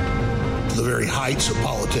nowhere to the very heights of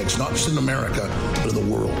politics, not just in America, but in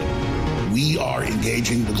the world. We are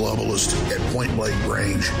engaging the globalists at point-blank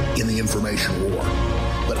range in the information war.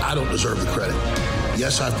 But I don't deserve the credit.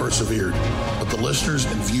 Yes, I've persevered, but the listeners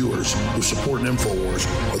and viewers who support InfoWars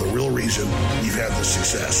are the real reason we've had this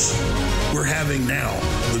success. We're having now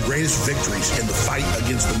the greatest victories in the fight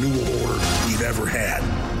against the New World Order we've ever had.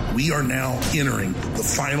 We are now entering the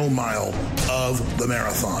final mile of the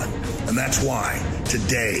marathon. And that's why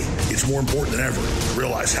today it's more important than ever to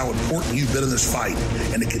realize how important you've been in this fight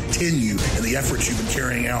and to continue in the efforts you've been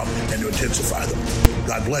carrying out and to intensify them.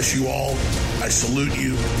 God bless you all. I salute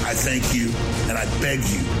you. I thank you. And I beg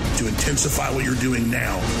you to intensify what you're doing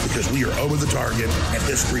now because we are over the target and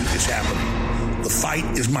history is happening. The fight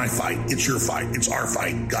is my fight. It's your fight. It's our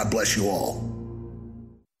fight. God bless you all.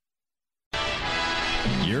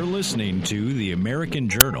 You're listening to The American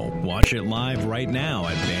Journal. Watch it live right now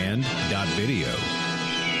at band.video.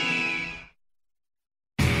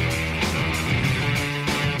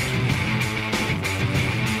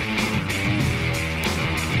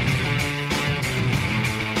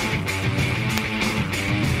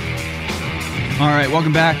 All right,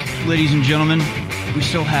 welcome back, ladies and gentlemen. We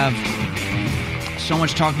still have so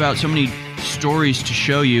much to talk about, so many stories to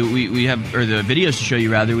show you. We have, or the videos to show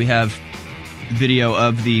you, rather. We have video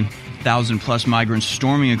of the 1,000-plus migrants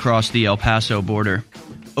storming across the El Paso border,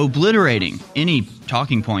 obliterating any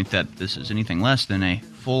talking point that this is anything less than a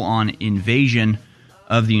full-on invasion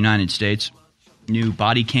of the United States. New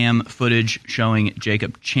body cam footage showing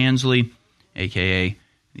Jacob Chansley, a.k.a.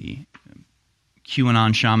 the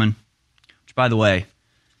QAnon shaman, which, by the way,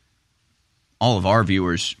 all of our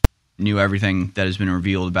viewers knew everything that has been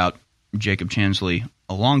revealed about Jacob Chansley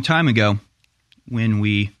a long time ago when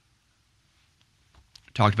we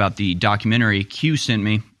talked about the documentary Q sent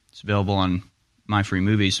me. It's available on My Free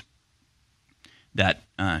Movies that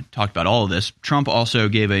talked about all of this. Trump also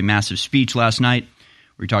gave a massive speech last night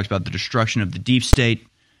where he talked about the destruction of the deep state,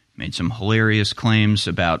 made some hilarious claims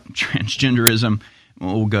about transgenderism.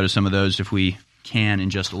 We'll go to some of those if we can in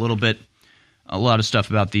just a little bit. A lot of stuff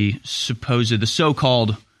about the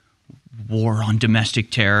so-called war on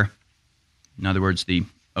domestic terror. In other words, the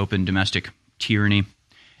open domestic tyranny.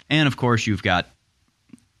 And, of course, you've got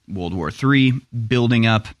World War III building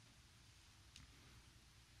up.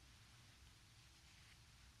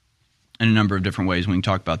 In a number of different ways. We can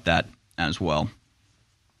talk about that as well.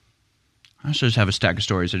 I also just have a stack of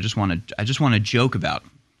stories I just want to joke about.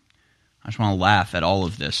 I just want to laugh at all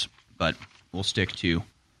of this, but we'll stick to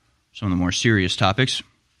some of the more serious topics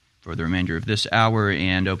for the remainder of this hour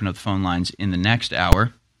and open up the phone lines in the next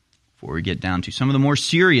hour before we get down to some of the more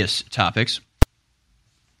serious topics.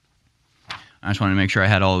 I just wanted to make sure I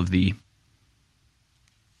had all of the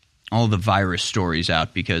virus stories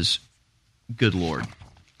out because good Lord.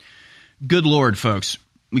 Good Lord, folks.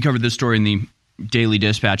 We covered this story in the Daily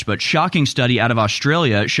Dispatch, but shocking study out of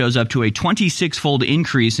Australia shows up to a 26-fold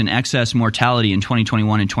increase in excess mortality in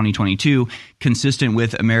 2021 and 2022, consistent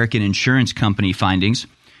with American insurance company findings.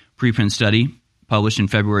 Preprint study published in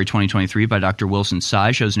February 2023 by Dr. Wilson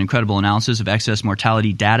Tsai shows an incredible analysis of excess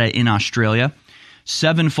mortality data in Australia,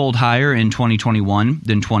 7-fold higher in 2021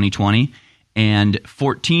 than 2020, and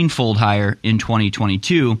 14-fold higher in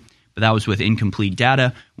 2022. But that was with incomplete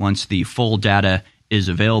data. Once the full data is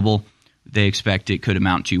available, they expect it could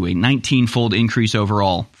amount to a 19-fold increase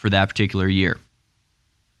overall for that particular year.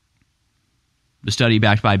 The study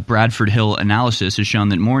backed by Bradford Hill Analysis has shown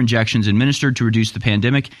that more injections administered to reduce the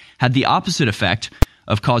pandemic had the opposite effect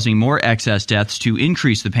of causing more excess deaths to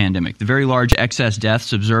increase the pandemic. The very large excess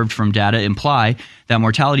deaths observed from data imply that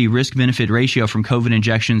mortality risk-benefit ratio from COVID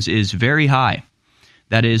injections is very high.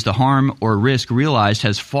 That is, the harm or risk realized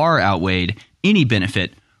has far outweighed any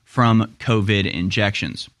benefit from COVID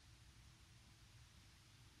injections.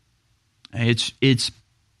 It's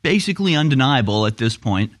basically undeniable at this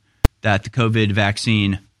point that the COVID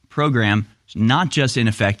vaccine program is not just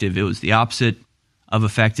ineffective, it was the opposite of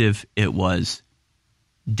effective. It was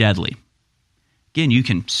deadly. Again, you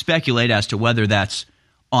can speculate as to whether that's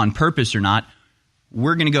on purpose or not.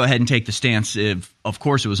 We're going to go ahead and take the stance of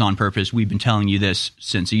course it was on purpose. We've been telling you this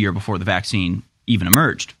since a year before the vaccine even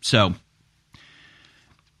emerged. So,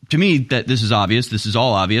 to me, that this is obvious. This is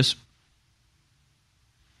all obvious.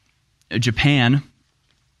 Japan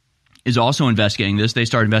is also investigating this. They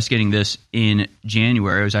started investigating this in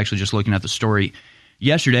January. I was actually just looking at the story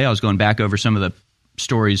yesterday. I was going back over some of the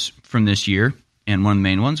stories from this year, and one of the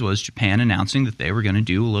main ones was Japan announcing that they were going to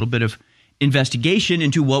do a little bit of investigation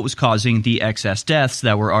into what was causing the excess deaths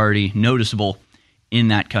that were already noticeable in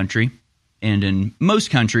that country and in most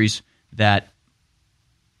countries that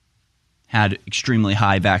had extremely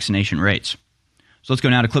high vaccination rates. So let's go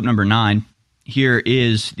now to clip number 9. Here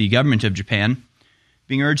is the government of Japan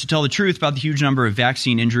being urged to tell the truth about the huge number of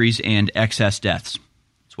vaccine injuries and excess deaths.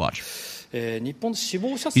 Let's watch. He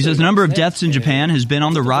says the number of deaths in Japan has been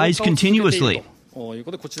on the rise continuously.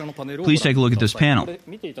 Please take a look at this panel.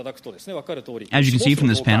 As you can see from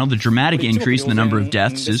this panel, the dramatic increase in the number of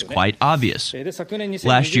deaths is quite obvious.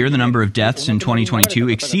 Last year, the number of deaths in 2022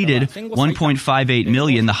 exceeded 1.58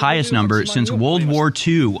 million, the highest number since World War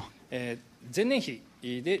II.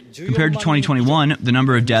 Compared to 2021, the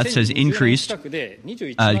number of deaths has increased. Compared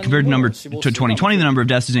to 2020, the number of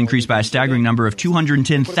deaths has increased by a staggering number of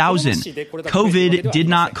 210,000. COVID did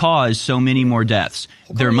not cause so many more deaths.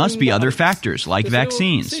 There must be other factors, like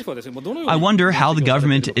vaccines. I wonder how the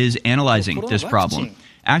government is analyzing this problem.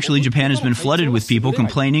 Actually, Japan has been flooded with people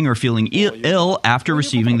complaining or feeling ill after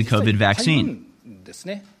receiving the COVID vaccine.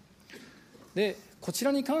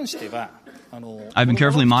 I've been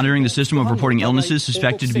carefully monitoring the system of reporting illnesses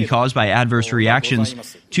suspected to be caused by adverse reactions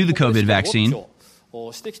to the COVID vaccine.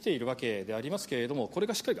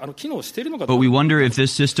 But we wonder if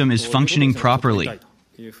this system is functioning properly.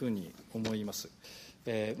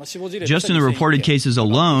 Just in the reported cases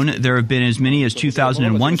alone, there have been as many as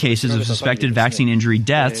 2,001 cases of suspected vaccine injury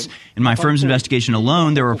deaths. In my firm's investigation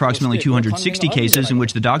alone, there were approximately 260 cases in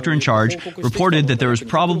which the doctor in charge reported that there was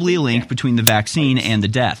probably a link between the vaccine and the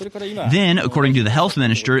death. Then, according to the health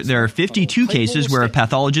minister, there are 52 cases where a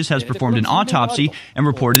pathologist has performed an autopsy and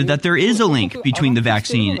reported that there is a link between the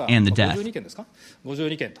vaccine and the death.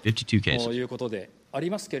 52 cases.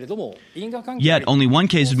 Yet, only one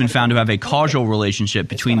case has been found to have a causal relationship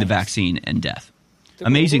between the vaccine and death.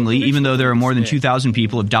 Amazingly, even though there are more than 2,000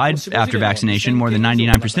 people who have died after vaccination, more than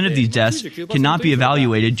 99% of these deaths cannot be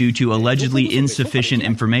evaluated due to allegedly insufficient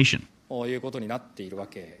information. There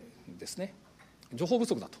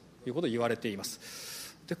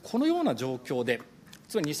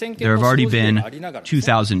have already been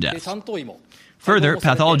 2,000 deaths. Further,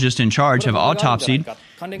 pathologists in charge have autopsied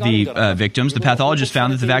the victims. The pathologist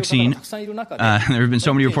found that the vaccine, there have been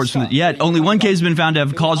so many reports from yet only one case has been found to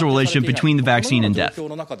have a causal relationship between the vaccine and death.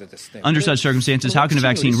 Under such circumstances, how can a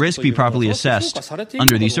vaccine risk be properly assessed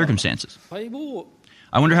under these circumstances?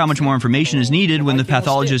 I wonder how much more information is needed when the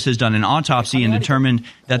pathologist has done an autopsy and determined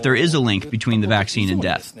that there is a link between the vaccine and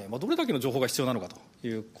death.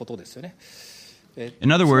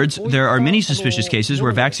 In other words, there are many suspicious cases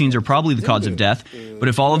where vaccines are probably the cause of death, but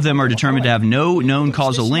if all of them are determined to have no known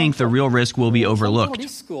causal link, the real risk will be overlooked.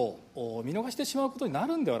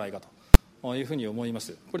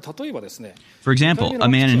 For example, a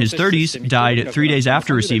man in his 30s died 3 days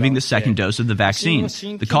after receiving the second dose of the vaccine.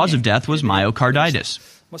 The cause of death was myocarditis.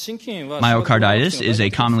 Myocarditis is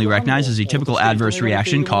commonly recognized as a typical adverse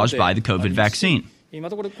reaction caused by the COVID vaccine.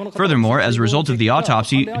 Furthermore, as a result of the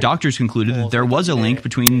autopsy, doctors concluded that there was a link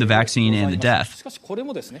between the vaccine and the death.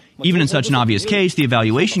 Even in such an obvious case, the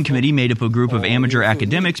evaluation committee, made up of a group of amateur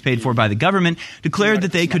academics paid for by the government, declared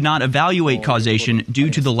that they could not evaluate causation due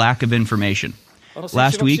to the lack of information.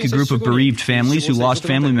 Last week, a group of bereaved families who lost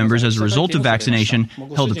family members as a result of vaccination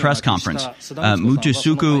held a press conference.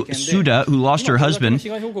 Mutasuku Suda, who lost her husband,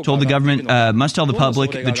 told the government must tell the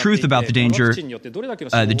public the truth about the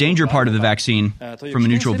danger part of the vaccine from a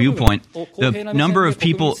neutral viewpoint. The number of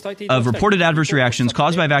people of reported adverse reactions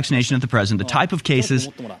caused by vaccination at the present, the type of cases,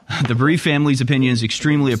 the bereaved family's opinion is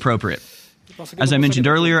extremely appropriate. As I mentioned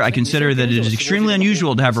earlier, I consider that it is extremely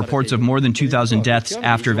unusual to have reports of more than 2,000 deaths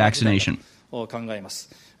after vaccination. In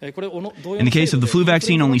the case of the flu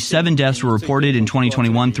vaccine, only 7 deaths were reported in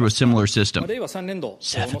 2021 through a similar system. 7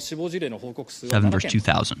 versus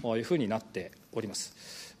 2,000.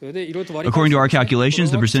 According to our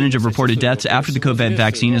calculations, the percentage of reported deaths after the COVID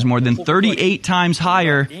vaccine is more than 38 times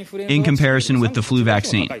higher in comparison with the flu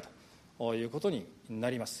vaccine.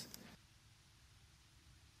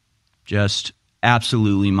 Just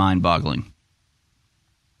absolutely mind-boggling.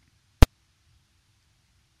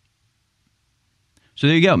 So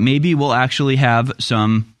there you go. Maybe we'll actually have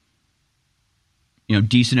some,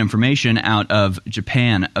 decent information out of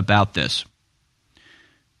Japan about this.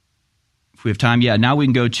 If we have time, now we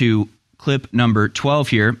can go to clip number 12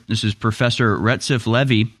 here. This is Professor Retsif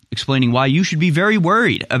Levy explaining why you should be very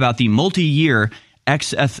worried about the multi-year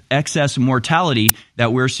excess mortality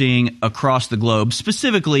that we're seeing across the globe,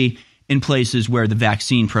 specifically in places where the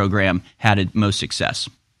vaccine program had most success.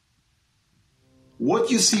 What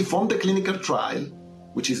you see from the clinical trial,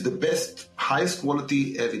 which is the best, highest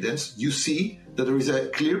quality evidence, you see that there is a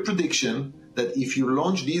clear prediction that if you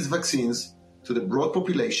launch these vaccines to the broad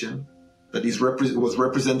population that was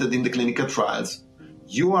represented in the clinical trials,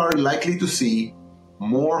 you are likely to see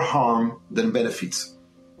more harm than benefits.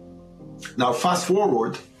 Now, fast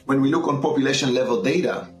forward, when we look on population level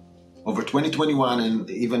data over 2021 and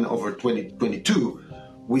even over 2022,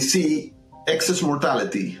 we see excess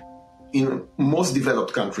mortality in most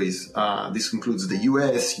developed countries. This includes the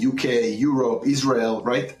US, UK, Europe, Israel,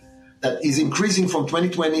 right? That is increasing from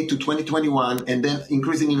 2020 to 2021 and then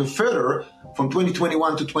increasing even further from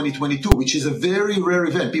 2021 to 2022, which is a very rare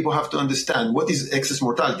event. People have to understand what is excess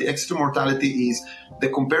mortality. Excess mortality is the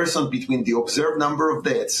comparison between the observed number of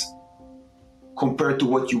deaths compared to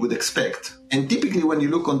what you would expect. And typically when you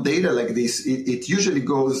look on data like this, it usually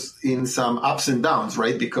goes in some ups and downs,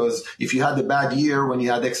 right? Because if you had a bad year when you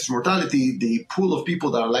had excess mortality, the pool of people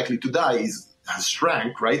that are likely to die has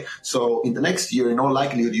shrank, right? So in the next year, in all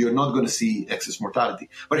likelihood, you're not going to see excess mortality.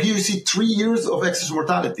 But here you see 3 years of excess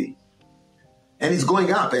mortality. And it's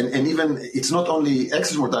going up. And even it's not only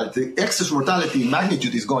excess mortality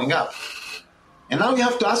magnitude is going up. And now you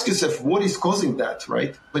have to ask yourself, what is causing that,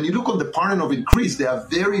 right? When you look on the pattern of increase, they are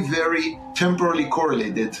very, very temporally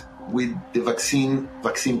correlated with the vaccine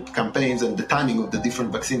campaigns and the timing of the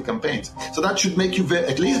different vaccine campaigns. So that should make you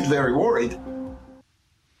at least very worried.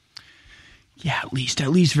 Yeah, at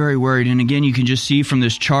least very worried. And again, you can just see from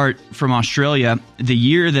this chart from Australia, the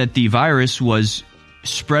year that the virus was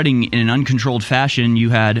spreading in an uncontrolled fashion, you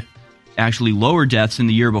had actually lower deaths than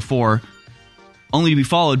the year before, only to be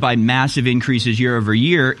followed by massive increases year over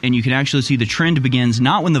year. And you can actually see the trend begins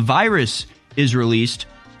not when the virus is released,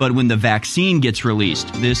 but when the vaccine gets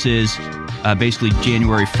released. This is basically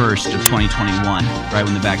January 1st of 2021, right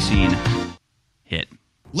when the vaccine hit.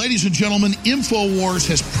 Ladies and gentlemen, InfoWars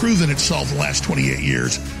has proven itself the last 28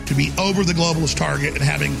 years to be over the globalist target and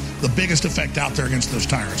having the biggest effect out there against those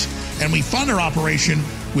tyrants. And we fund our operation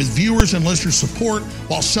with viewers and listeners' support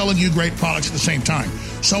while selling you great products at the same time.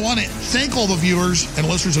 So I want to thank all the viewers and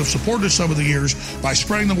listeners who have supported us over the years by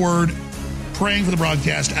spreading the word, praying for the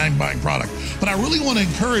broadcast, and buying product. But I really want to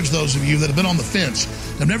encourage those of you that have been on the fence,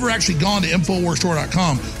 that have never actually gone to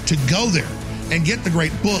InfoWarsStore.com, to go there and get the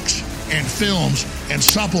great books and films and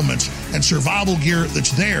supplements and survival gear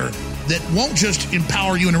that's there that won't just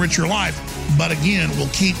empower you and enrich your life, but again, will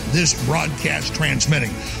keep this broadcast transmitting.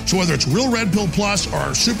 So whether it's Real Red Pill Plus or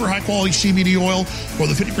our super high quality CBD oil or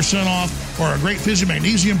the 50% off or our great Physi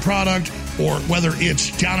Magnesium product, or whether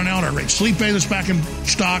it's Down and Out, our great sleep aid that's back in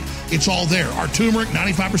stock, it's all there. Our turmeric,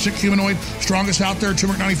 95% humanoid, strongest out there,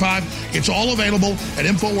 turmeric 95. It's all available at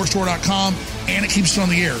InfoWarsStore.com, and it keeps us on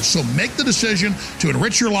the air. So make the decision to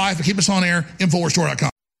enrich your life and keep us on air, InfoWarsStore.com.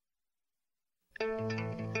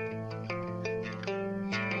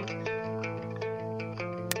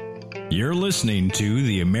 You're listening to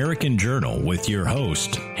The American Journal with your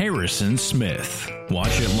host, Harrison Smith.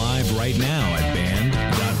 Watch it live right now at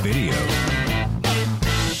band.video.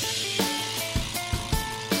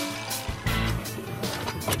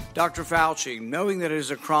 Dr. Fauci, knowing that it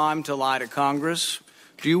is a crime to lie to Congress,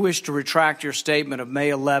 do you wish to retract your statement of May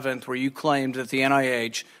 11th where you claimed that the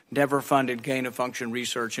NIH never funded gain-of-function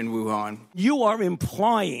research in Wuhan? You are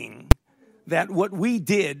implying that what we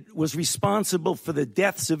did was responsible for the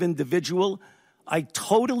deaths of individuals. I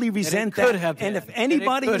totally resent that. And if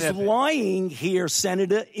anybody is lying here,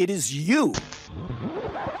 Senator, it is you.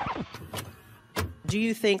 Do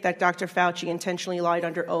you think that Dr. Fauci intentionally lied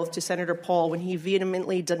under oath to Senator Paul when he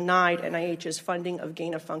vehemently denied NIH's funding of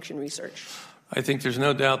gain-of-function research? I think there's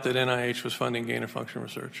no doubt that NIH was funding gain-of-function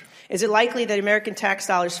research. Is it likely that American tax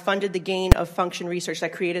dollars funded the gain-of-function research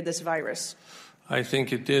that created this virus? I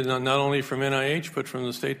think it did, not only from NIH, but from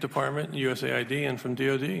the State Department, USAID, and from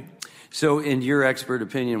DOD. So, in your expert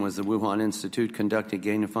opinion, was the Wuhan Institute conducting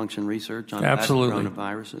gain-of-function research on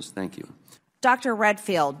coronaviruses? Thank you. Dr.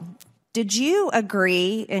 Redfield, did you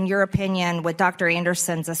agree, in your opinion, with Dr.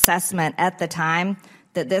 Anderson's assessment at the time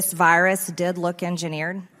that this virus did look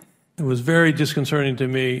engineered? It was very disconcerting to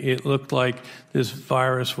me. It looked like this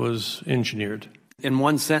virus was engineered. In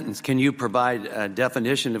one sentence, can you provide a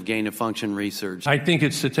definition of gain-of-function research? I think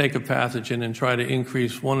it's to take a pathogen and try to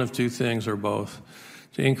increase one of two things or both,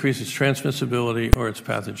 to increase its transmissibility or its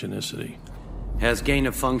pathogenicity. Has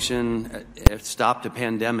gain-of-function stopped a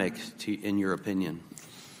pandemic, in your opinion?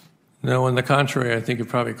 No, on the contrary, I think it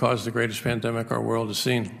probably caused the greatest pandemic our world has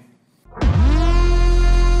seen.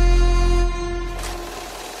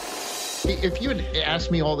 If you had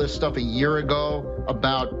asked me all this stuff a year ago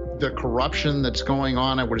about the corruption that's going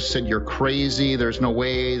on, I would have said you're crazy. There's no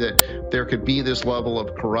way that there could be this level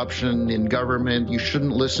of corruption in government. You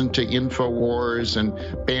shouldn't listen to InfoWars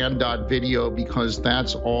and Band.video because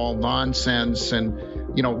that's all nonsense. And,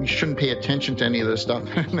 you know, we shouldn't pay attention to any of this stuff.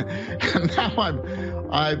 And now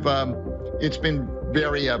it's been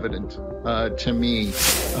very evident to me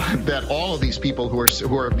that all of these people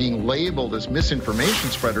who are being labeled as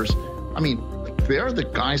misinformation spreaders, I mean, they're the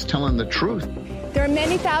guys telling the truth. There are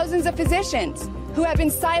many thousands of physicians who have been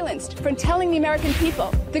silenced from telling the American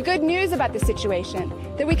people the good news about the situation,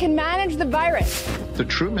 that we can manage the virus. The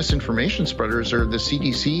true misinformation spreaders are the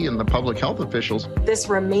CDC and the public health officials. This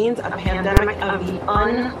remains a pandemic of the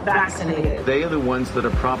unvaccinated. They are the ones that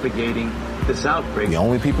are propagating this outbreak. The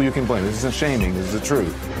only people you can blame, this isn't shaming, this is the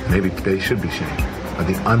truth. Maybe they should be shamed, are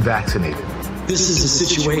the unvaccinated. This is a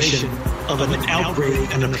situation of an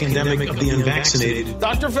outbreak and a pandemic of the unvaccinated.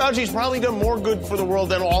 Dr. Fauci's probably done more good for the world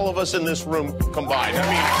than all of us in this room combined. I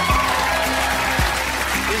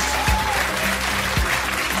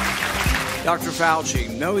mean, Dr. Fauci,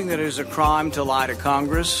 knowing that it is a crime to lie to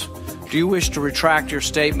Congress, do you wish to retract your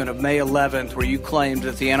statement of May 11th where you claimed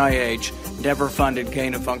that the NIH never funded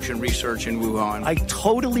gain-of-function research in Wuhan? I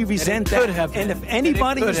totally resent that. And if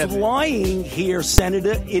anybody is lying here,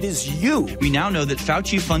 Senator, it is you. We now know that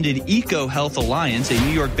Fauci-funded EcoHealth Alliance, a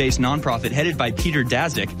New York-based nonprofit headed by Peter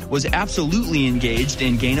Daszak, was absolutely engaged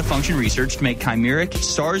in gain-of-function research to make chimeric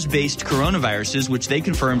SARS-based coronaviruses, which they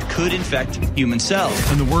confirmed could infect human cells.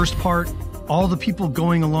 And the worst part, all the people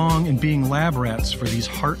going along and being lab rats for these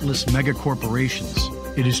heartless mega corporations.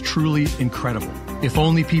 It is truly incredible. If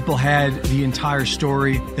only people had the entire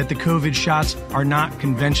story that the COVID shots are not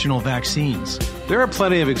conventional vaccines. There are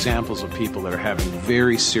plenty of examples of people that are having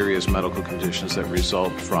very serious medical conditions that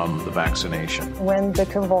result from the vaccination. When the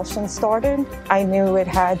convulsions started, I knew it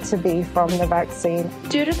had to be from the vaccine.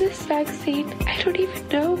 Due to this vaccine, I don't even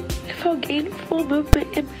know if I'll gain full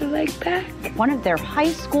movement in my leg back. One of their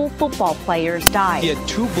high school football players died. He had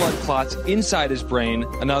 2 blood clots inside his brain,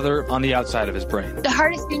 another on the outside of his brain. The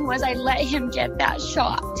hardest thing was I let him get that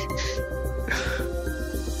shot.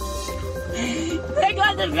 I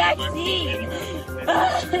got the vaccine.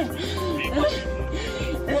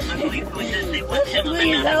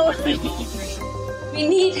 Please help me. We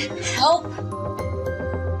need help.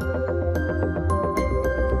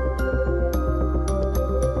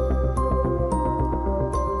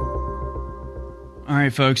 All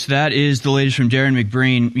right, folks, that is the latest from Darren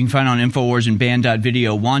McBreen. You can find it on Infowars and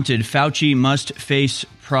Band.video. Wanted, Fauci must face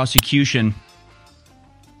prosecution.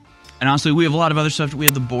 And honestly, we have a lot of other stuff. We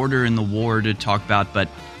have the border and the war to talk about, but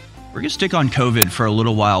we're going to stick on COVID for a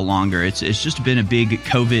little while longer. It's just been a big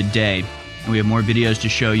COVID day, and we have more videos to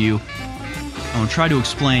show you. I'll try to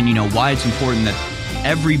explain, why it's important that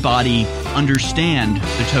everybody understand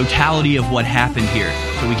the totality of what happened here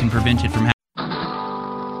so we can prevent it from happening.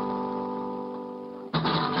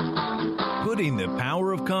 Putting the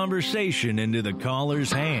power of conversation into the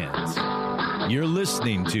caller's hands. You're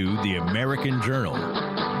listening to The American Journal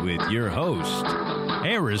with your host,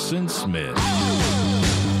 Harrison Smith.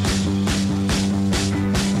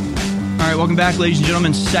 All right, welcome back, ladies and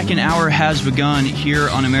gentlemen. Second hour has begun here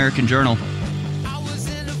on American Journal.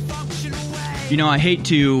 I hate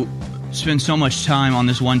to spend so much time on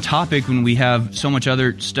this one topic when we have so much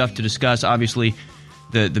other stuff to discuss. Obviously,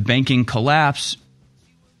 the banking collapse,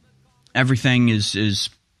 everything is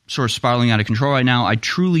sort of spiraling out of control right now. I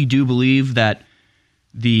truly do believe that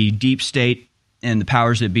the deep state and the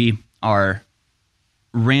powers that be are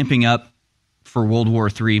ramping up for World War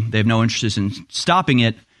III. They have no interest in stopping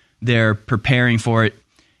it. They're preparing for it.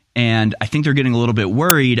 And I think they're getting a little bit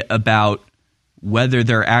worried about whether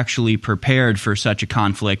they're actually prepared for such a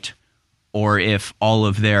conflict, or if all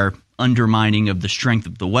of their undermining of the strength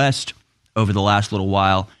of the West over the last little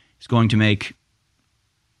while is going to make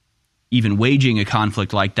even waging a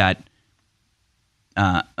conflict like that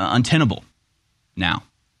untenable now.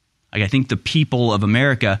 I think the people of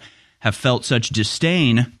America have felt such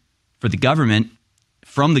disdain for the government,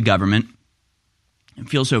 from the government, and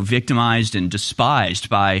feel so victimized and despised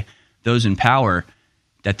by those in power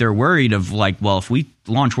that they're worried of, if we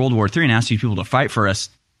launch World War III and ask these people to fight for us,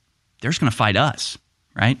 they're just going to fight us,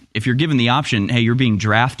 right? If you're given the option, hey, you're being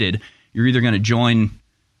drafted, you're either going to join,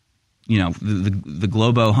 the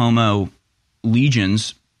Globo Homo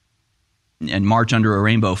legions and march under a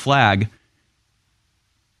rainbow flag,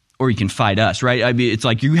 or you can fight us, right? I mean, it's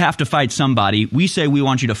like you have to fight somebody. We say we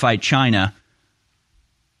want you to fight China.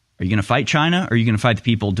 Are you going to fight China, or are you going to fight the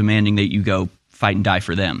people demanding that you go fight and die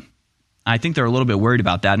for them? I think they're a little bit worried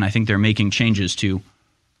about that, and I think they're making changes to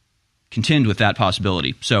contend with that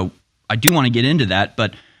possibility. So I do want to get into that,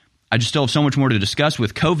 but I just still have so much more to discuss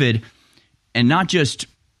with COVID, and not just,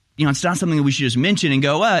 it's not something that we should just mention and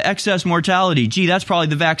go, excess mortality. Gee, that's probably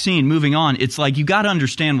the vaccine. Moving on. It's like you got to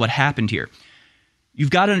understand what happened here.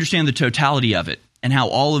 You've got to understand the totality of it and how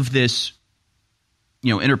all of this,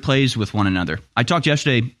 interplays with one another. I talked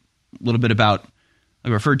yesterday a little bit about, I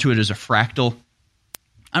referred to it as a fractal.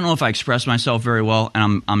 I don't know if I expressed myself very well,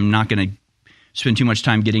 and I'm not going to spend too much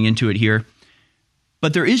time getting into it here.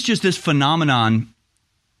 But there is just this phenomenon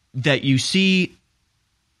that you see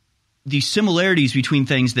these similarities between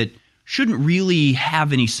things that shouldn't really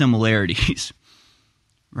have any similarities,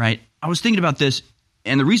 right? I was thinking about this,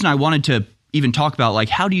 and the reason I wanted to even talk about,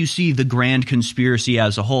 how do you see the grand conspiracy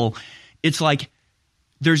as a whole? It's like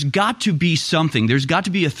there's got to be something. There's got to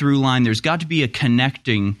be a through line. There's got to be a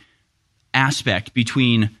connecting aspect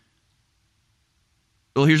between,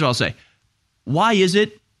 here's what I'll say. Why is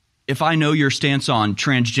it, if I know your stance on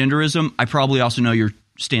transgenderism, I probably also know your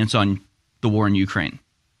stance on the war in Ukraine?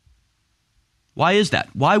 Why is that?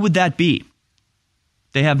 Why would that be?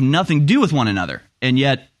 They have nothing to do with one another, and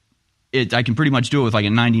yet I can pretty much do it with a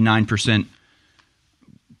 99%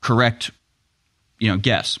 correct,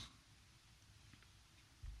 guess.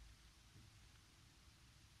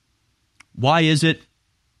 Why is it,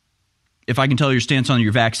 if I can tell your stance on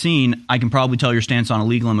your vaccine, I can probably tell your stance on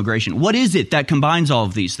illegal immigration? What is it that combines all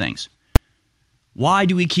of these things? Why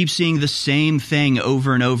do we keep seeing the same thing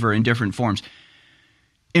over and over in different forms?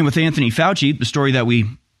 And with Anthony Fauci, the story that we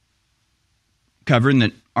covered and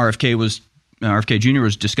that RFK Jr.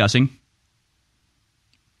 was discussing,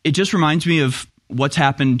 it just reminds me of what's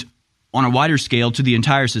happened on a wider scale to the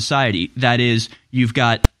entire society. That is, you've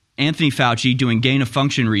got Anthony Fauci doing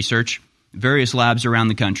gain-of-function research, various labs around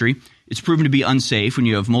the country. It's proven to be unsafe when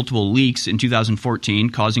you have multiple leaks in 2014,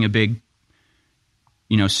 causing a big,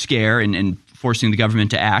 scare and forcing the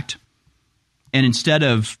government to act. And instead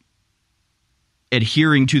of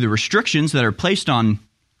adhering to the restrictions that are placed on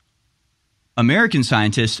American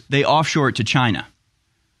scientists, they offshore it to China.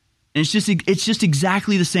 And it's just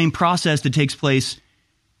exactly the same process that takes place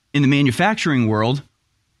in the manufacturing world,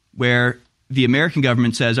 where the American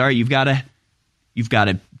government says, all right, you've got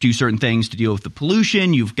to do certain things to deal with the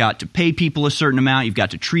pollution. You've got to pay people a certain amount. You've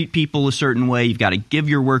got to treat people a certain way. You've got to give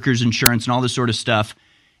your workers insurance and all this sort of stuff.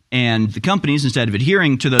 And the companies, instead of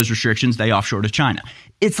adhering to those restrictions, they offshore to China.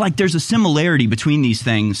 It's like there's a similarity between these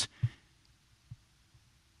things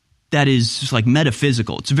that is just like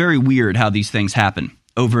metaphysical. It's very weird how these things happen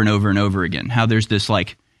over and over and over again. How there's this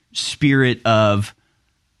like spirit of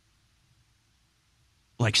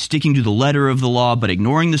like sticking to the letter of the law, but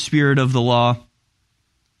ignoring the spirit of the law.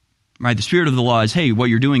 Right? The spirit of the law is, hey, what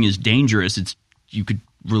you're doing is dangerous. You could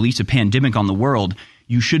release a pandemic on the world.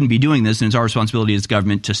 You shouldn't be doing this, and it's our responsibility as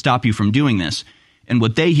government to stop you from doing this. And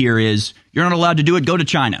what they hear is, you're not allowed to do it, go to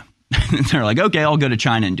China. They're like, okay, I'll go to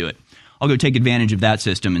China and do it. I'll go take advantage of that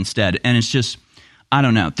system instead. And it's just, I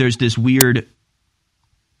don't know. There's this weird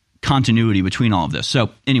continuity between all of this. So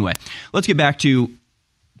anyway, let's get back to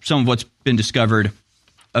some of what's been discovered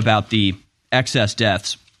about the excess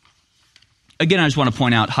deaths. Again, I just want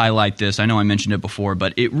to highlight this. I know I mentioned it before,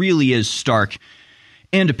 but it really is stark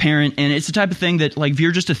and apparent. And it's the type of thing that, like, if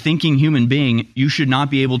you're just a thinking human being, you should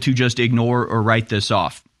not be able to just ignore or write this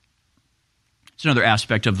off. It's another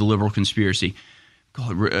aspect of the liberal conspiracy,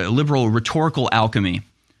 called liberal rhetorical alchemy,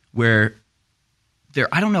 where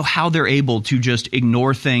I don't know how they're able to just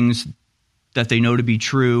ignore things that they know to be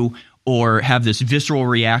true, or have this visceral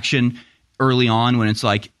reaction early on when it's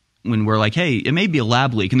like, when we're like, hey, it may be a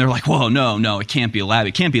lab leak. And they're like, whoa, no, it can't be a lab.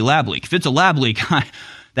 It can't be a lab leak. If it's a lab leak,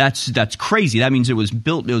 that's crazy. That means it was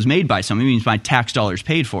made by someone. It means my tax dollars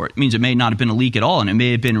paid for it. It means it may not have been a leak at all, and it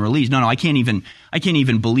may have been released. No, I can't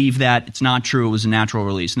even believe that. It's not true. It was a natural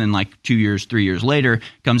release. And then like 2 years, 3 years later,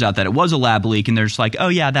 it comes out that it was a lab leak, and they're just like, oh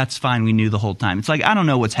yeah, that's fine. We knew the whole time. It's like, I don't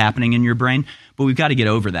know what's happening in your brain, but we've got to get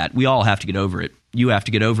over that. We all have to get over it. You have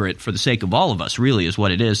to get over it for the sake of all of us, really, is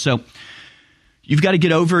what it is. So you've got to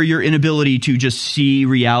get over your inability to just see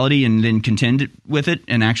reality and then contend with it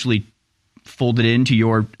and actually fold it into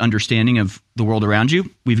your understanding of the world around you.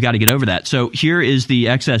 We've got to get over that. So here is the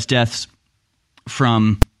excess deaths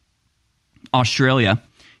from Australia.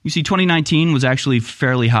 You see 2019 was actually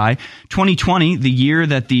fairly high. 2020, the year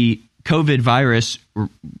that the COVID virus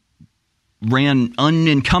ran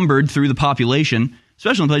unencumbered through the population,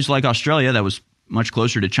 especially in places like Australia that was much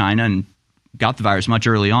closer to China and got the virus much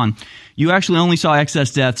early on, you actually only saw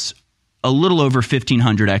excess deaths, a little over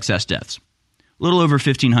 1,500 excess deaths. A little over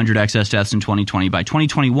 1,500 excess deaths in 2020. By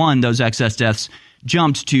 2021, those excess deaths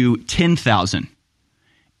jumped to 10,000.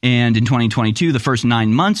 And in 2022, the first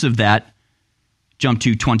 9 months of that jumped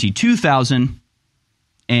to 22,000.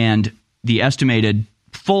 And the estimated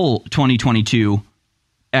full 2022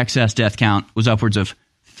 excess death count was upwards of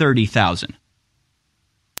 30,000.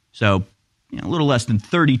 So a little less than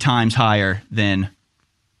 30 times higher than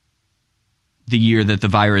the year that the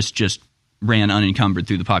virus just ran unencumbered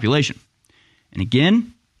through the population. And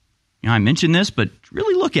again, I mentioned this, but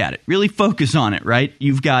really look at it. Really focus on it, right?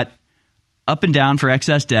 You've got up and down for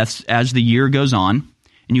excess deaths as the year goes on,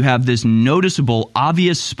 and you have this noticeable,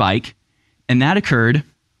 obvious spike, and that occurred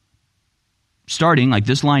starting, like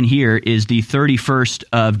this line here, is the 31st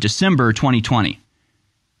of December 2020.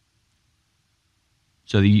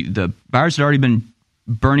 So the virus had already been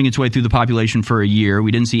burning its way through the population for a year.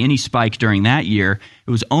 We didn't see any spike during that year.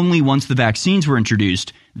 It was only once the vaccines were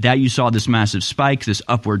introduced that you saw this massive spike, this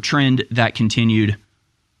upward trend that continued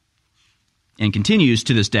and continues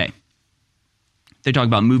to this day. They talk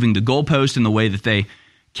about moving the goalpost in the way that they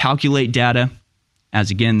calculate data,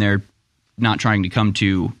 as again, they're not trying to come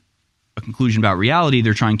to a conclusion about reality.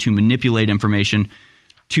 They're trying to manipulate information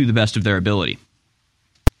to the best of their ability.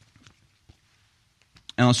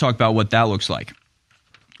 And let's talk about what that looks like.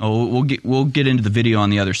 Oh, we'll get into the video on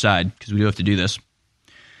the other side because we do have to do this.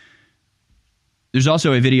 There's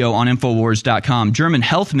also a video on Infowars.com. German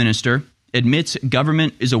health minister admits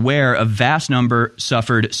government is aware of vast number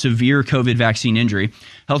suffered severe COVID vaccine injury.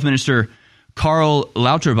 Health Minister Karl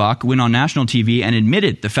Lauterbach went on national TV and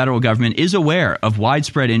admitted the federal government is aware of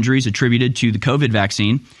widespread injuries attributed to the COVID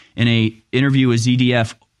vaccine. In an interview with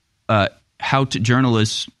ZDF Haut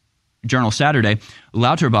journalist Journal Saturday,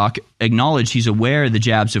 Lauterbach acknowledged he's aware the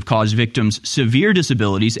jabs have caused victims severe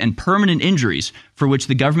disabilities and permanent injuries for which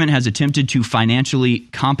the government has attempted to financially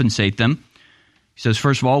compensate them. He says,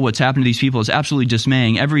 first of all, what's happened to these people is absolutely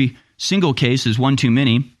dismaying. Every single case is one too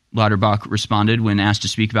many, Lauterbach responded when asked to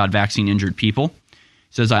speak about vaccine-injured people.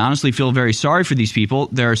 He says, I honestly feel very sorry for these people.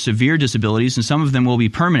 There are severe disabilities, and some of them will be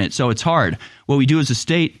permanent, so it's hard. What we do as a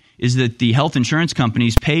state is that the health insurance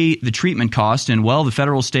companies pay the treatment cost, and, well, the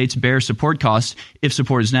federal states bear support costs if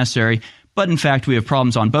support is necessary. But, in fact, we have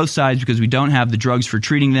problems on both sides because we don't have the drugs for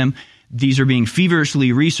treating them. These are being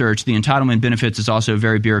feverishly researched. The entitlement benefits is also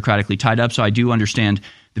very bureaucratically tied up, so I do understand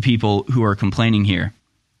the people who are complaining here.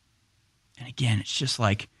 And again, it's just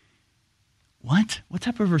like, what? What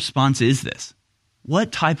type of response is this?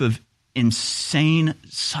 What type of insane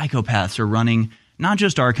psychopaths are running not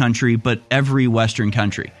just our country, but every Western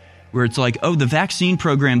country, where it's like, oh, the vaccine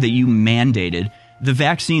program that you mandated, the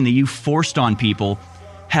vaccine that you forced on people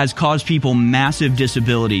has caused people massive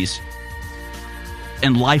disabilities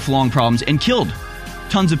and lifelong problems and killed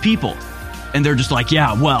tons of people. And they're just like,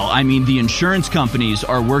 yeah, well, I mean, the insurance companies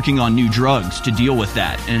are working on new drugs to deal with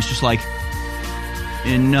that. And it's just like,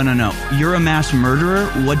 no. You're a mass murderer.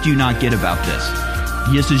 What do you not get about this?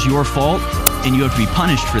 This is your fault, and you have to be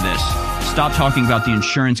punished for this. Stop talking about the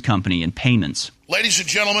insurance company and payments. Ladies and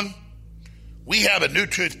gentlemen, we have a new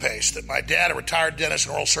toothpaste that my dad, a retired dentist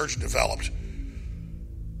and oral surgeon, developed.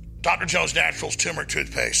 Dr. Jones Naturals Turmeric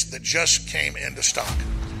Toothpaste that just came into stock.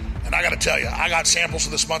 And I got to tell you, I got samples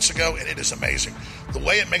of this months ago, and it is amazing. The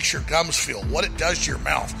way it makes your gums feel, what it does to your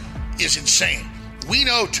mouth is insane. We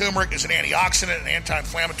know turmeric is an antioxidant and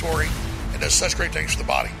anti-inflammatory and does such great things for the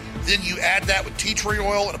body. Then you add that with tea tree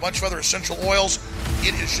oil and a bunch of other essential oils.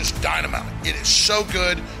 It is just dynamite. It is so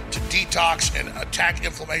good to detox and attack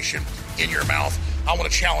inflammation in your mouth. I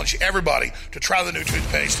want to challenge everybody to try the new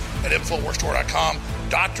toothpaste at InfoWarsStore.com,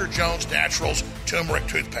 Dr. Jones Naturals Turmeric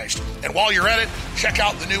Toothpaste. And while you're at it, check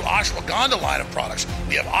out the new ashwagandha line of products.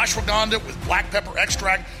 We have ashwagandha with black pepper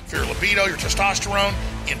extract for your libido, your testosterone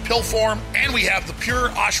in pill form, and we have the pure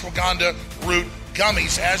ashwagandha root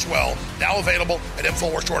gummies as well, now available at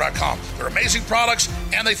InfoWarsStore.com. They're amazing products,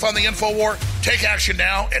 and they fund the InfoWar. Take action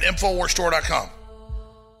now at InfoWarsStore.com.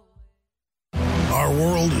 Our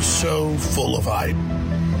world is so full of hype.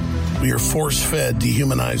 We are force-fed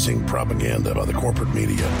dehumanizing propaganda by the corporate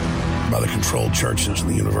media, by the controlled churches and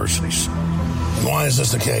the universities. And why is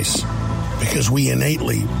this the case? Because we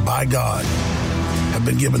innately, by God, have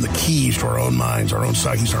been given the keys to our own minds, our own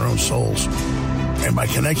psyches, our own souls. And by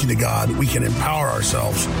connecting to God, we can empower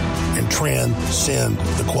ourselves and transcend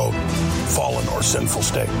the, quote, fallen or sinful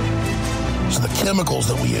state. So the chemicals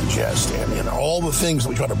that we ingest and all the things that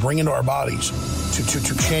we try to bring into our bodies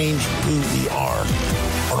to change who we are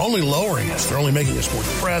only lowering us. They're only making us more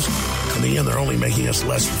depressed. In the end, they're only making us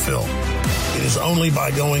less fulfilled. It is only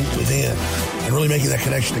by going within and really making that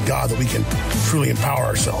connection to God that we can truly empower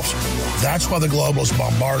ourselves. That's why the globalists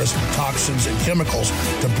bombard us with toxins and chemicals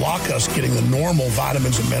to block us getting the normal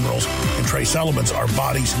vitamins and minerals and trace elements our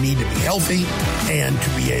bodies need to be healthy and to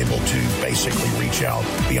be able to basically reach out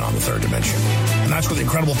beyond the third dimension. And that's where the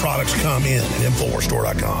incredible products come in at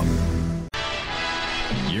InfoWarsStore.com.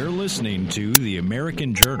 You're listening to The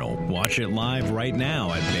American Journal. Watch it live right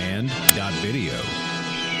now at band.video.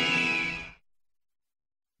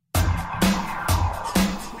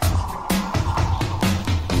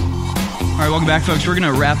 All right, welcome back, folks. We're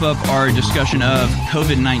going to wrap up our discussion of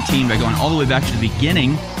COVID-19 by going all the way back to the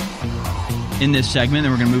beginning in this segment.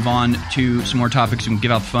 Then we're going to move on to some more topics and give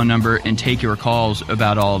out the phone number and take your calls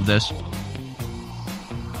about all of this.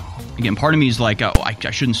 Again, part of me is like, oh, I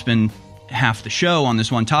shouldn't spend half the show on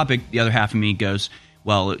this one topic. The other half of me goes,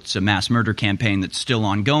 well, it's a mass murder campaign that's still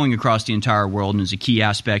ongoing across the entire world and is a key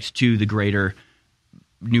aspect to the greater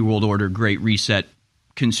New World Order, Great Reset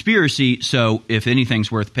conspiracy. So if anything's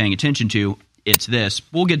worth paying attention to, it's this.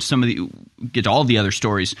 We'll get to get to all the other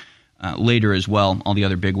stories later as well, all the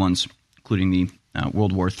other big ones, including the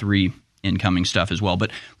World War III incoming stuff as well.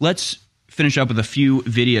 But let's finish up with a few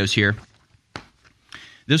videos here.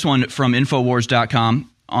 This one from Infowars.com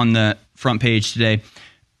on the front page today.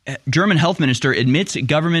 German health minister admits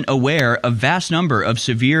government aware of vast number of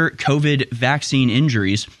severe COVID vaccine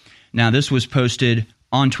injuries. Now, this was posted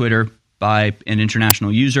on Twitter by an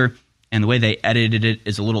international user, and the way they edited it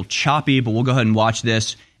is a little choppy, but we'll go ahead and watch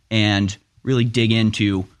this and really dig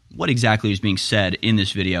into what exactly is being said in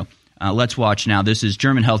this video. Let's watch now. This is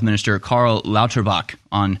German health minister Karl Lauterbach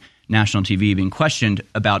on national TV being questioned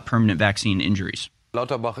about permanent vaccine injuries.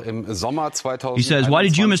 He says, why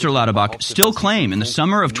did you, Mr. Lauterbach, still claim in the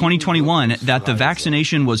summer of 2021 that the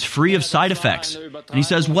vaccination was free of side effects And he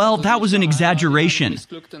says, well, that was an exaggeration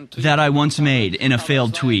that I once made in a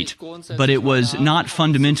failed tweet, but it was not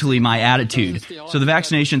fundamentally my attitude. So the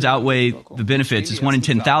vaccinations outweigh the benefits. It's 1 in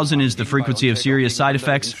 10,000 is the frequency of serious side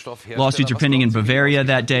effects. Lawsuits are pending in Bavaria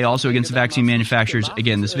that day, also against the vaccine manufacturers.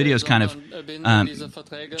 Again, this video is kind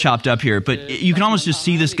of chopped up here, but you can almost just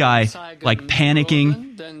see this guy like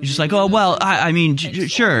panicking. He's just like, oh, well, I mean,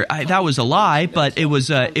 sure, that was a lie, but it was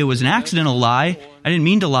an accidental lie. I didn't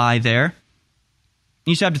mean to lie there.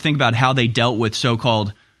 You just have to think about how they dealt with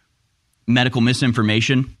so-called medical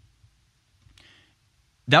misinformation.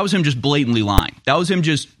 That was him just blatantly lying. That was him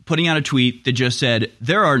just putting out a tweet that just said,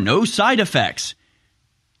 there are no side effects.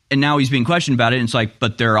 And now he's being questioned about it. And it's like,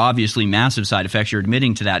 but there are obviously massive side effects. You're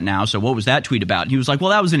admitting to that now. So what was that tweet about? And he was like, well,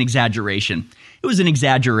 that was an exaggeration. It was an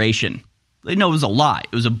exaggeration. No, it was a lie.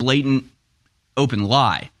 It was a blatant, open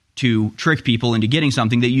lie to trick people into getting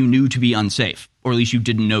something that you knew to be unsafe, or at least you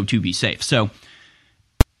didn't know to be safe. So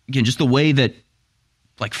again, just the way that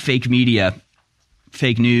like fake media,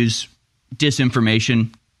 fake news,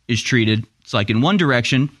 disinformation is treated. It's like in one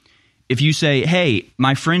direction, if you say, hey,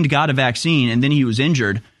 my friend got a vaccine and then he was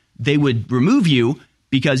injured, they would remove you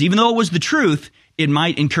because even though it was the truth, it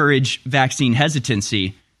might encourage vaccine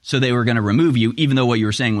hesitancy. So they were going to remove you, even though what you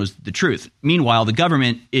were saying was the truth. Meanwhile, the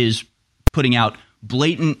government is putting out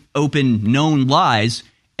blatant, open, known lies,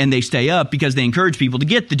 and they stay up because they encourage people to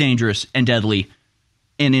get the dangerous and deadly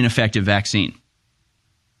and ineffective vaccine.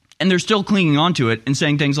 And they're still clinging on to it and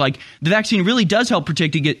saying things like, the vaccine really does help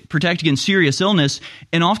protect against serious illness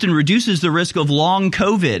and often reduces the risk of long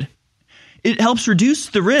COVID. It helps reduce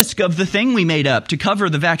the risk of the thing we made up to cover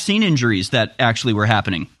the vaccine injuries that actually were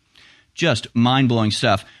happening. Just mind-blowing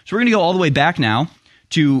stuff. So we're going to go all the way back now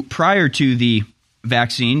to prior to the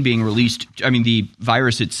vaccine being released, the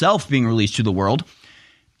virus itself being released to the world.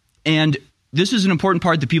 And this is an important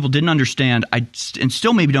part that people didn't understand and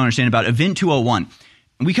still maybe don't understand about Event 201.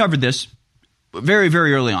 And we covered this very,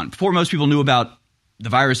 very early on. Before most people knew about the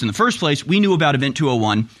virus in the first place, we knew about Event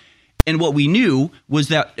 201. And what we knew was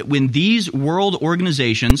that when these world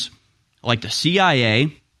organizations like the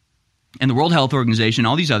CIA and the World Health Organization,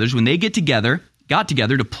 all these others, when they got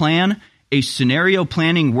together to plan a scenario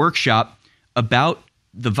planning workshop about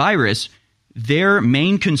the virus, their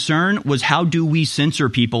main concern was how do we censor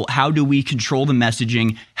people? How do we control the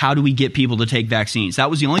messaging? How do we get people to take vaccines? That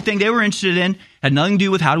was the only thing they were interested in. Had nothing to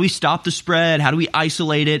do with how do we stop the spread? How do we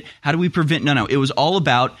isolate it? How do we prevent? No. It was all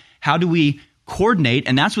about how do we coordinate?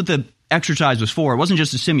 And that's what the exercise was for. It wasn't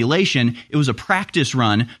just a simulation. It was a practice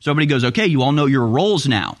run. So everybody goes, okay, you all know your roles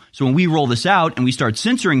now. So when we roll this out and we start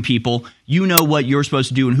censoring people, you know what you're supposed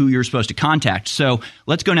to do and who you're supposed to contact. So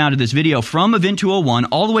let's go now to this video from Event 201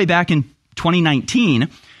 all the way back in 2019.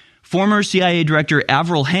 Former CIA Director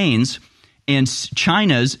Avril Haines and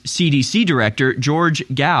China's CDC Director George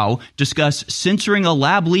Gao discuss censoring a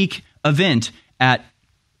lab leak event at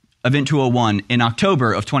Event 201 in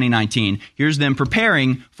October of 2019. Here's them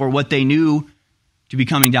preparing for what they knew to be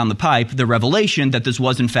coming down the pipe, the revelation that this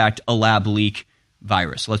was in fact a lab leak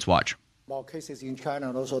virus. Let's watch. More cases in China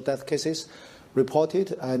and also death cases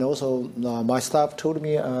reported. And also my staff told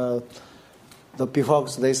me that before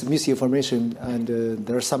there's misinformation and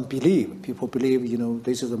there's some belief. People believe,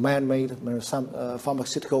 this is a man-made, some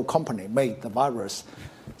pharmaceutical company made the virus.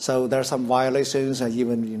 So there are some violations and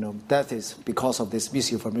even, death is because of this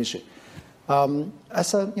misinformation.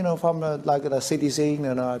 As from like the CDC,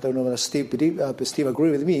 and I don't know whether Steve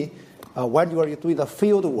agree with me, when you are doing the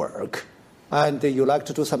field work and you like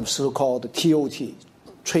to do some so-called TOT,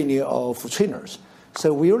 training of trainers.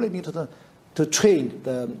 So we really need to train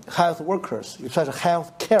the health workers, especially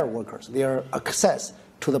health care workers, their access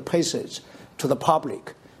to the patients, to the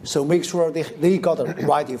public. So make sure they got the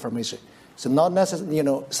right information. So not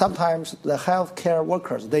necessarily, sometimes the healthcare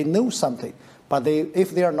workers, they know something, but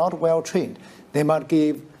if they are not well trained, they might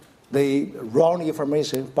give the wrong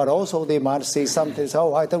information, but also they might say something,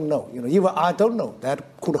 oh, I don't know. Even I don't know,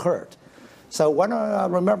 that could hurt. So when I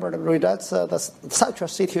remember such a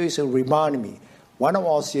situation reminded me. When I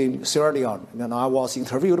was in Sierra Leone, and I was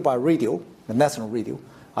interviewed by radio, the national radio,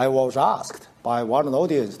 I was asked by one of the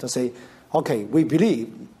audience to say, okay, we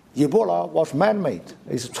believe Ebola was man-made.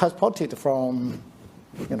 It's transported from,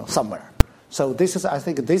 somewhere. So I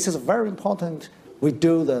think this is very important. We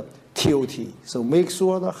do the TOT. So make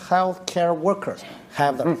sure the healthcare workers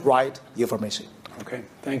have the right information. Okay,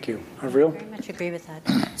 thank you. Avril? I very much agree with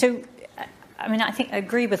that. So, I think I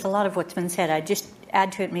agree with a lot of what's been said. I'd just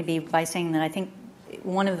add to it maybe by saying that I think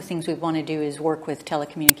one of the things we want to do is work with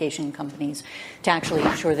telecommunication companies to actually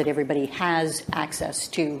ensure that everybody has access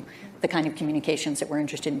to the kind of communications that we're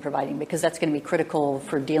interested in providing, because that's going to be critical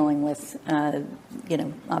for dealing with,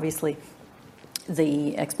 obviously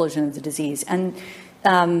the explosion of the disease. And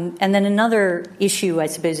then another issue, I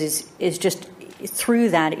suppose, is just through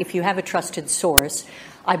that, if you have a trusted source,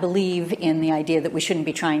 I believe in the idea that we shouldn't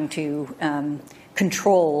be trying to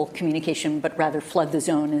control communication, but rather flood the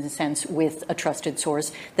zone, in a sense, with a trusted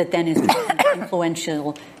source that then is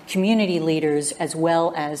influential community leaders as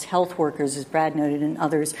well as health workers, as Brad noted, and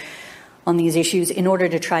others on these issues, in order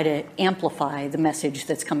to try to amplify the message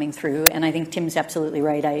that's coming through. And I think Tim's absolutely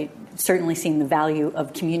right. I certainly seen the value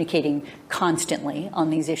of communicating constantly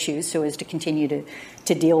on these issues so as to continue to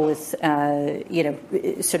deal with,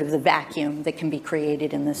 sort of the vacuum that can be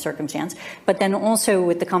created in this circumstance. But then also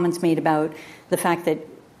with the comments made about the fact that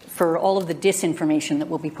for all of the disinformation that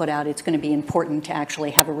will be put out, it's going to be important to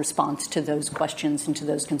actually have a response to those questions and to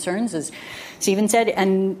those concerns, as Stephen said.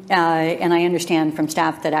 And I understand from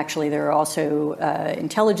staff that actually there are also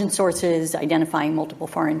intelligence sources identifying multiple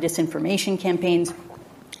foreign disinformation campaigns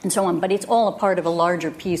and so on. But it's all a part of a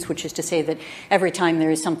larger piece, which is to say that every time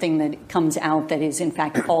there is something that comes out that is in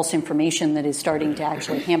fact false information that is starting to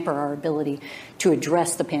actually hamper our ability to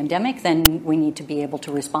address the pandemic, then we need to be able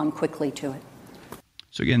to respond quickly to it.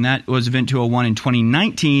 So again, that was Event 201 in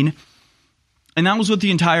 2019, and that was what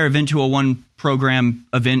the entire Event 201 program,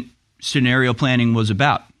 event scenario planning, was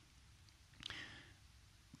about.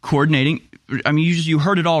 Coordinating. I mean, you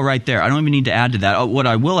heard it all right there. I don't even need to add to that. What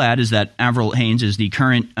I will add is that Avril Haines is the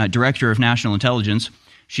current Director of National Intelligence.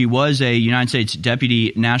 She was a United States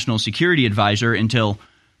Deputy National Security Advisor until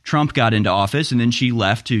Trump got into office, and then she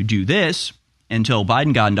left to do this until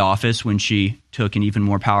Biden got into office, when she took an even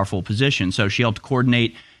more powerful position. So she helped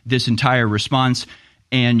coordinate this entire response,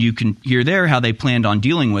 and you can hear there how they planned on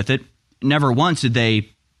dealing with it. Never once did they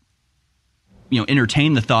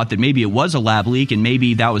entertain the thought that maybe it was a lab leak and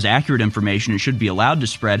maybe that was accurate information and should be allowed to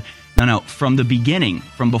spread. No, from the beginning,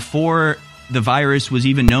 from before the virus was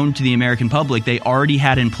even known to the American public, they already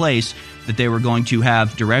had in place that they were going to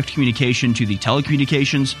have direct communication to the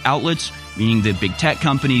telecommunications outlets, meaning the big tech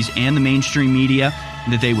companies and the mainstream media,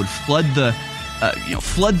 and that they would flood the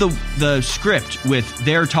script with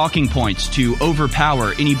their talking points to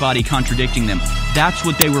overpower anybody contradicting them. That's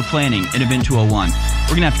what they were planning in Event 201. We're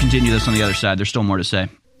going to have to continue this on the other side. There's still more to say.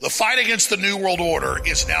 The fight against the New World Order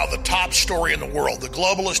is now the top story in the world. The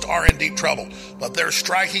globalists are in deep trouble, but they're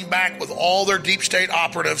striking back with all their deep state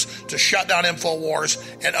operatives to shut down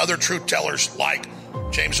InfoWars and other truth tellers like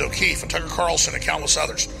James O'Keefe and Tucker Carlson and countless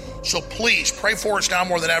others. So please pray for us now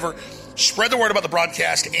more than ever. Spread the word about the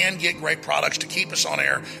broadcast and get great products to keep us on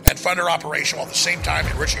air and fund our operation while at the same time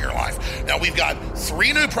enriching your life. Now, we've got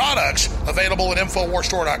 3 new products available at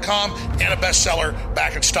InfoWarsStore.com and a bestseller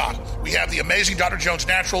back in stock. We have the amazing Dr. Jones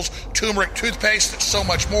Naturals turmeric toothpaste and so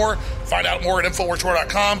much more. Find out more at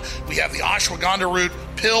InfoWarsStore.com. We have the ashwagandha root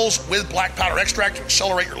pills with black powder extract to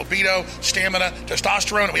accelerate your libido, stamina,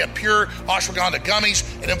 testosterone. And we have pure ashwagandha gummies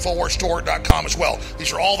at InfoWarsStore.com as well.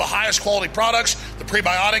 These are all the highest quality products. The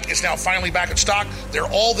prebiotic is now finally back in stock. They're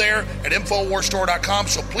all there at InfoWarsStore.com.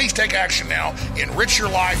 So please take action now. Enrich your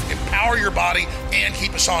life, empower your body, and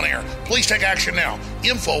keep us on air. Please take action now.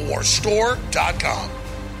 InfoWarsStore.com.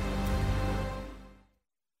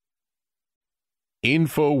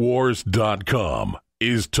 InfoWars.com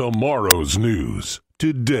is tomorrow's news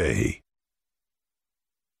today.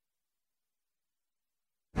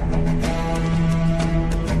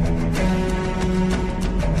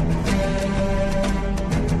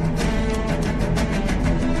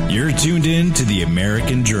 You're tuned in to the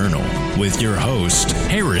American Journal with your host,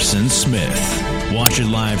 Harrison Smith. Watch it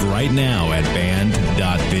live right now at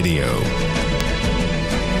band.video.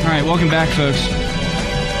 All right, welcome back, folks.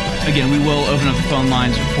 Again, we will open up the phone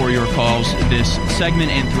lines for your calls this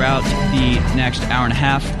segment and throughout the next hour and a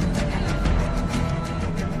half.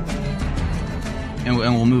 And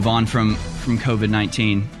we'll move on from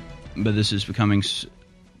COVID-19, but this is becoming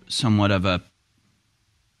somewhat of a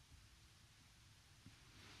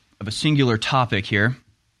singular topic here.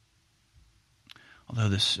 Although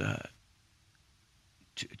this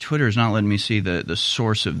Twitter is not letting me see the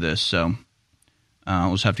source of this, so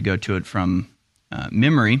I'll just have to go to it from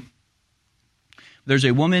memory. There's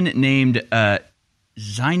a woman named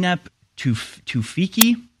Zeynep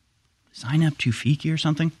Tufekci or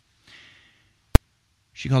something.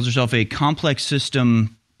 She calls herself a complex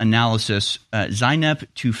system analysis. Zeynep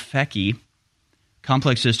Tufekci,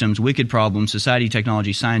 complex systems, wicked problems, society,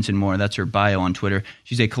 technology, science, and more. That's her bio on Twitter.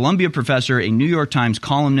 She's a Columbia professor, a New York Times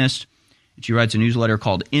columnist. She writes a newsletter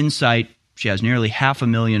called Insight. She has nearly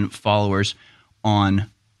 500,000 followers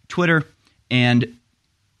on Twitter. And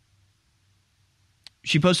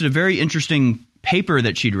she posted a very interesting paper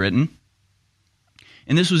that she'd written.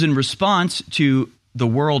 And this was in response to the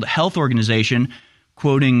World Health Organization,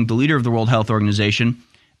 quoting the leader of the World Health Organization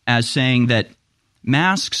as saying that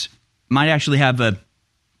masks might actually have a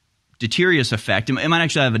deleterious effect. It might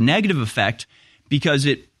actually have a negative effect because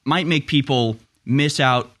it might make people miss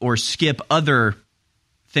out or skip other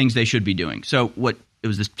things they should be doing. So what it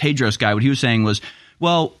was this Tedros guy, what he was saying was,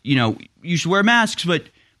 well, you should wear masks, but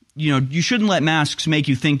you shouldn't let masks make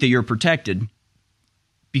you think that you're protected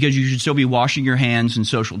because you should still be washing your hands and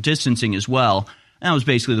social distancing as well. And that was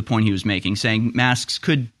basically the point he was making, saying we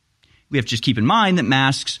have to just keep in mind that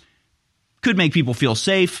masks could make people feel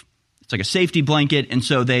safe. It's like a safety blanket, and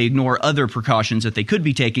so they ignore other precautions that they could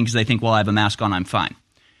be taking because they think, well, I have a mask on, I'm fine.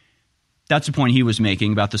 That's the point he was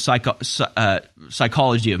making about the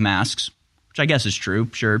psychology of masks, which I guess is true.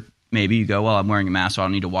 Sure, maybe you go, well, I'm wearing a mask, so I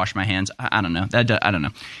don't need to wash my hands. I don't know. I don't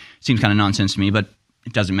know. Seems kind of nonsense to me, but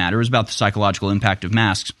it doesn't matter. It was about the psychological impact of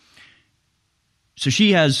masks. So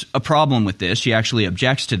she has a problem with this. She actually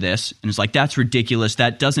objects to this and is like, that's ridiculous.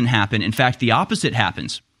 That doesn't happen. In fact, the opposite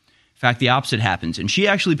happens. And she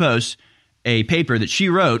actually posts a paper that she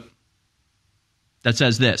wrote that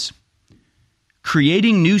says this: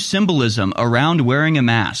 creating new symbolism around wearing a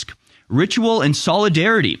mask. Ritual and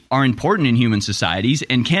solidarity are important in human societies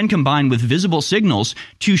and can combine with visible signals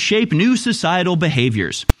to shape new societal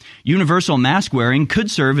behaviors. Universal mask wearing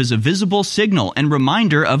could serve as a visible signal and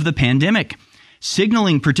reminder of the pandemic.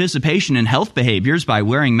 Signaling participation in health behaviors by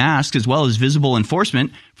wearing masks as well as visible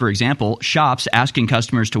enforcement, for example, shops asking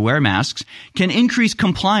customers to wear masks, can increase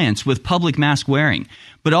compliance with public mask wearing,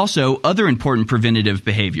 but also other important preventative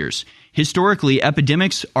behaviors. Historically,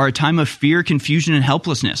 epidemics are a time of fear, confusion, and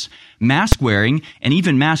helplessness. Mask wearing, and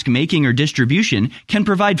even mask making or distribution, can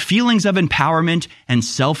provide feelings of empowerment and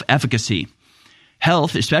self-efficacy.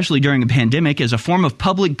 Health, especially during a pandemic, is a form of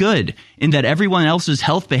public good in that everyone else's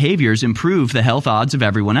health behaviors improve the health odds of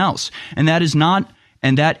everyone else, and that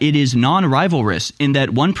it is non-rivalrous in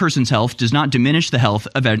that one person's health does not diminish the health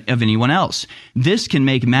of anyone else. This can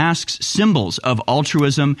make masks symbols of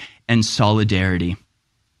altruism and solidarity.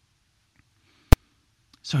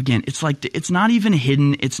 So again, it's like it's not even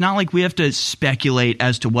hidden. It's not like we have to speculate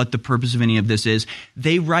as to what the purpose of any of this is.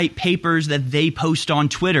 They write papers that they post on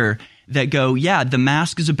Twitter that go, yeah, the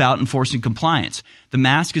mask is about enforcing compliance. The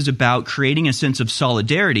mask is about creating a sense of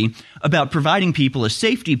solidarity, about providing people a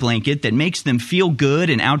safety blanket that makes them feel good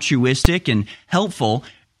and altruistic and helpful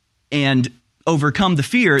and overcome the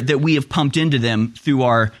fear that we have pumped into them through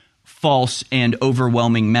our false and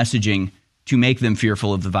overwhelming messaging to make them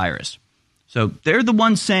fearful of the virus. So they're the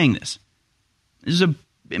ones saying this. This is a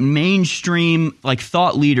mainstream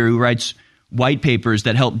thought leader who writes white papers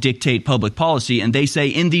that help dictate public policy, and they say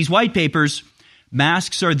in these white papers,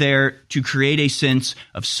 masks are there to create a sense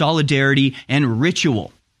of solidarity and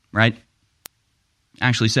ritual, right?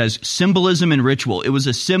 Actually says symbolism and ritual. It was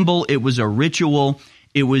a symbol, it was a ritual,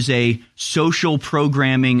 it was a social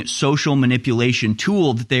programming, social manipulation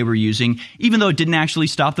tool that they were using, even though it didn't actually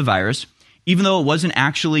stop the virus, even though it wasn't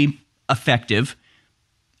actually effective,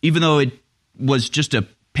 even though it was just a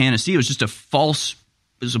panacea, it was just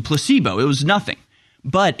it was a placebo. It was nothing.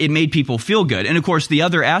 But it made people feel good. And of course, the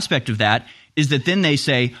other aspect of that is that then they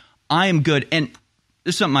say, I am good. And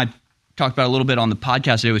this is something I talked about a little bit on the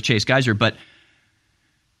podcast today with Chase Geiser, but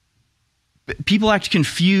people act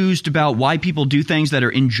confused about why people do things that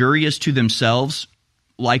are injurious to themselves,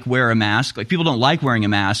 like wear a mask. Like, people don't like wearing a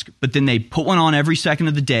mask, but then they put one on every second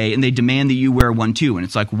of the day and they demand that you wear one too. And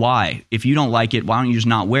it's like, why? If you don't like it, why don't you just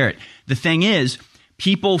not wear it? The thing is,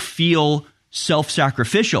 people feel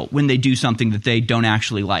self-sacrificial when they do something that they don't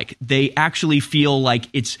actually like. They actually feel like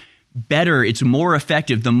it's better, it's more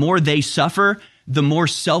effective. The more they suffer, the more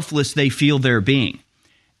selfless they feel they're being.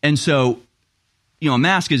 And so, a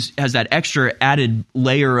mask has that extra added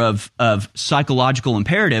layer of psychological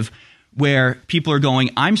imperative where people are going,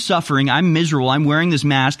 I'm suffering, I'm miserable, I'm wearing this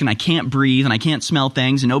mask and I can't breathe and I can't smell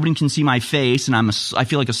things and nobody can see my face and I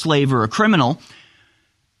feel like a slave or a criminal.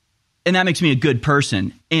 And that makes me a good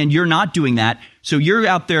person. And you're not doing that. So you're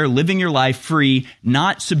out there living your life free,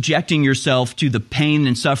 not subjecting yourself to the pain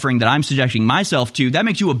and suffering that I'm subjecting myself to. That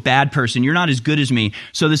makes you a bad person. You're not as good as me.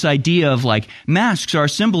 So this idea of masks are a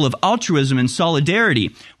symbol of altruism and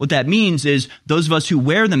solidarity. What that means is those of us who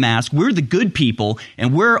wear the mask, we're the good people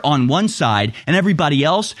and we're on one side, and everybody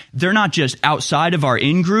else, they're not just outside of our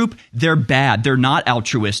in-group. They're bad. They're not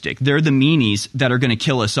altruistic. They're the meanies that are going to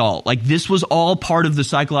kill us all. This was all part of the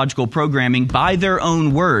psychological programming by their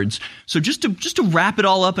own words. So just to wrap it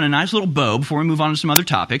all up in a nice little bow before we move on to some other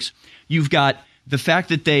topics, you've got the fact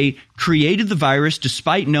that they created the virus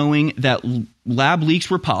despite knowing that lab leaks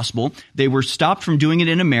were possible. They were stopped from doing it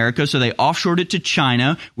in America, so they offshored it to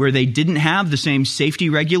China, where they didn't have the same safety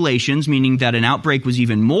regulations, meaning that an outbreak was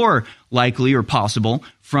even more likely or possible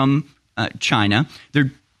from China.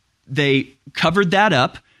 They covered that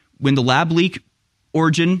up. When the lab leak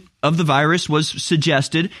origin of the virus was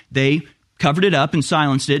suggested, they covered it up and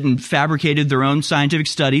silenced it and fabricated their own scientific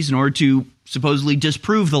studies in order to supposedly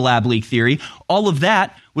disprove the lab leak theory. All of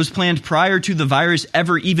that was planned prior to the virus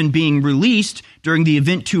ever even being released during the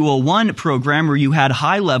Event 201 program, where you had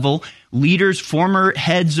high-level leaders, former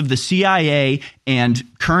heads of the CIA and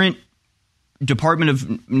current Department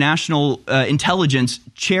of National Intelligence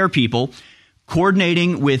chair people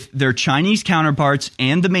coordinating with their Chinese counterparts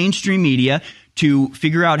and the mainstream media to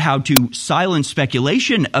figure out how to silence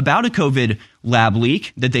speculation about a COVID lab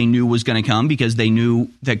leak that they knew was going to come, because they knew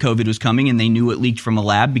that COVID was coming and they knew it leaked from a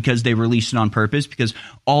lab because they released it on purpose, because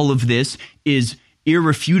all of this is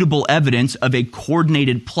irrefutable evidence of a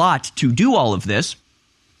coordinated plot to do all of this.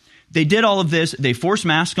 They did all of this. They forced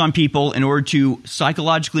masks on people in order to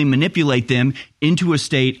psychologically manipulate them into a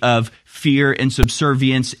state of fear and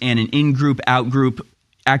subservience and an in-group, out-group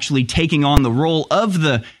actually taking on the role of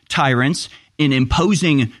the tyrants in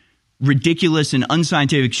imposing ridiculous and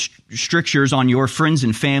unscientific strictures on your friends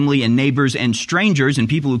and family and neighbors and strangers and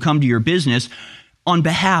people who come to your business on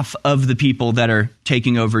behalf of the people that are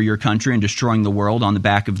taking over your country and destroying the world on the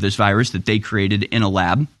back of this virus that they created in a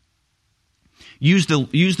lab. Use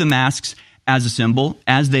the masks as a symbol,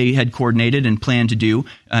 as they had coordinated and planned to do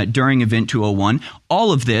during Event 201.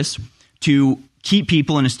 All of this to keep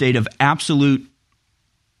people in a state of absolute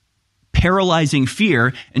paralyzing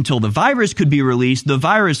fear until the virus could be released. The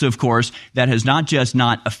virus, of course, that has not just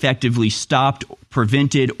not effectively stopped,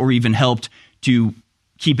 prevented, or even helped to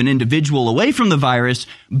keep an individual away from the virus,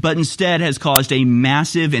 but instead has caused a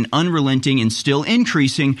massive and unrelenting and still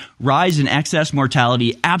increasing rise in excess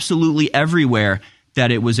mortality absolutely everywhere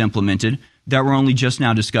that it was implemented, that we're only just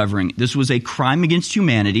now discovering. This was a crime against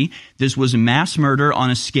humanity. This was mass murder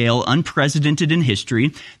on a scale unprecedented in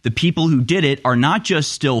history. The people who did it are not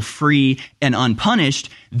just still free and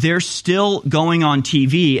unpunished, they're still going on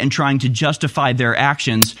TV and trying to justify their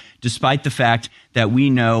actions, despite the fact that we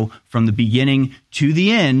know from the beginning to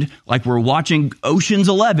the end, like we're watching Ocean's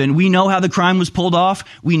 11, we know how the crime was pulled off.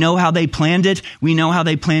 We know how they planned it. We know how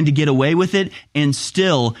they planned to get away with it. And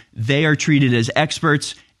still, they are treated as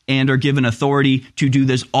experts and are given authority to do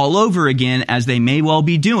this all over again, as they may well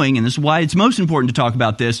be doing. And this is why it's most important to talk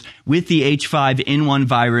about this with the H5N1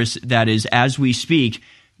 virus that is, as we speak,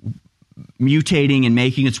 mutating and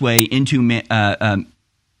making its way into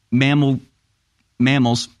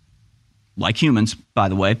mammals, like humans, by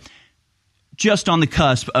the way, just on the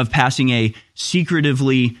cusp of passing a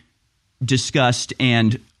secretively discussed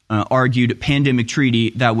and argued pandemic treaty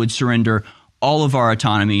that would surrender all of our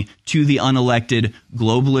autonomy to the unelected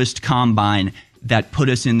globalist combine that put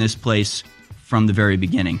us in this place from the very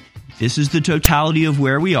beginning. This is the totality of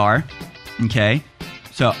where we are, okay?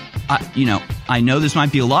 So, I know this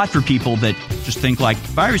might be a lot for people that just think like, the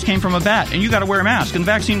virus came from a bat and you got to wear a mask and the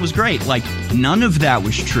vaccine was great. Like, none of that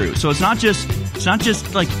was true. So it's not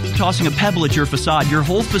just like tossing a pebble at your facade. Your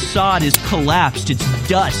whole facade is collapsed. It's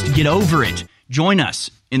dust. Get over it. Join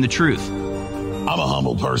us in the truth. I'm a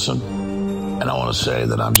humble person, and I want to say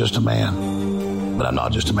that I'm just a man, but I'm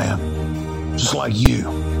not just a man. Just like you,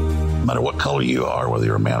 no matter what color you are, whether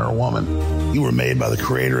you're a man or a woman, you were made by the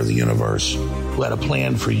creator of the universe, who had a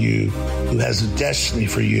plan for you, who has a destiny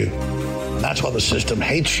for you. And that's why the system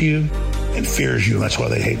hates you and fears you, and that's why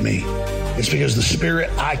they hate me. It's because the spirit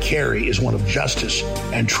I carry is one of justice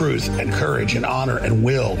and truth and courage and honor and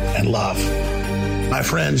will and love. My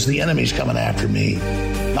friends, the enemy's coming after me,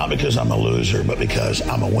 not because I'm a loser, but because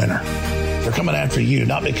I'm a winner. They're coming after you,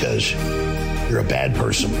 not because you're a bad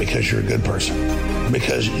person, but because you're a good person,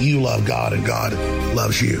 because you love God and God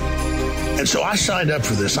loves you. And so I signed up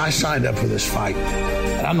for this. I signed up for this fight.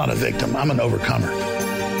 And I'm not a victim. I'm an overcomer.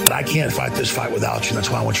 But I can't fight this fight without you. That's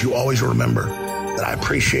why I want you always to remember that I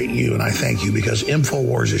appreciate you and I thank you, because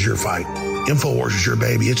InfoWars is your fight. InfoWars is your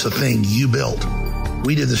baby. It's the thing you built.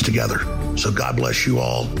 We did this together. So God bless you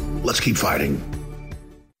all. Let's keep fighting.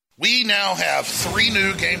 We now have 3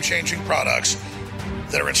 new game-changing products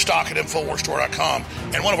that are in stock at InfoWarsStore.com.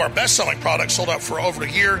 And one of our best-selling products sold out for over a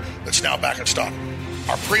year that's now back in stock.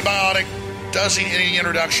 Our prebiotic doesn't need any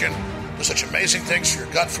introduction. Does such amazing things for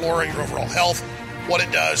your gut flora, your overall health. What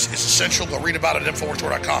it does is essential. Go read about it at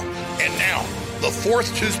InfoWarsStore.com. And now, the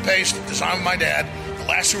 4th toothpaste designed by my dad. The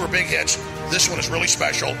last 2 were big hits. This one is really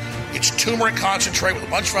special. It's turmeric concentrate with a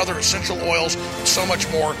bunch of other essential oils and so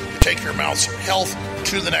much more to take your mouth's health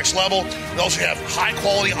to the next level. We also have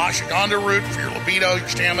high-quality ashwagandha root for your libido, your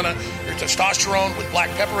stamina, your testosterone with black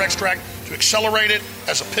pepper extract to accelerate it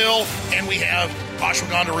as a pill. And we have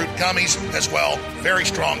ashwagandha root gummies as well. Very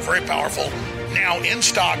strong, very powerful. Now in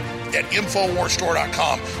stock at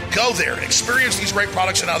InfoWarsStore.com. Go there and experience these great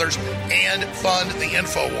products and others and fund the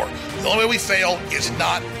InfoWar. The only way we fail is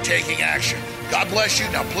not taking action. God bless you.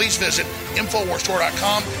 Now please visit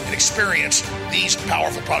InfoWarsStore.com and experience these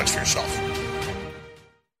powerful products for yourself.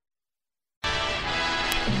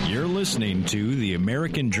 You're listening to The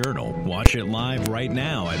American Journal. Watch it live right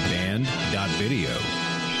now at band.video.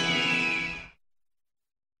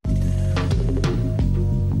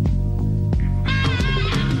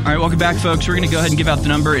 All right, welcome back, folks. We're going to go ahead and give out the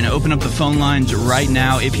number and open up the phone lines right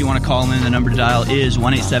now. If you want to call in, the number to dial is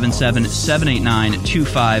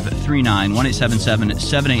 1-877-789-2539,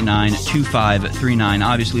 1-877-789-2539.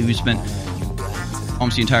 Obviously, we spent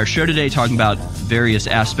almost the entire show today talking about various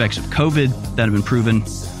aspects of COVID that have been proven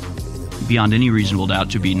beyond any reasonable doubt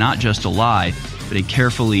to be not just a lie, but a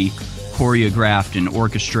carefully choreographed and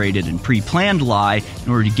orchestrated and pre-planned lie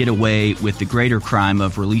in order to get away with the greater crime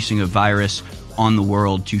of releasing a virus on the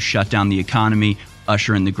world to shut down the economy,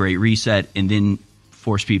 usher in the Great Reset, and then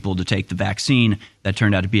force people to take the vaccine that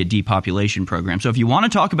turned out to be a depopulation program. So if you want to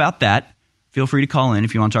talk about that, feel free to call in.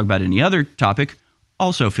 If you want to talk about any other topic,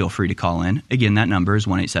 also feel free to call in. Again, that number is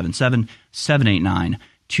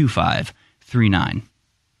 1-877-789-2539.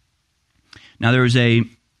 Now, there was a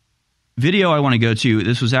video I want to go to.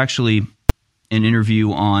 This was actually an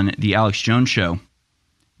interview on the Alex Jones show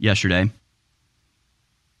yesterday.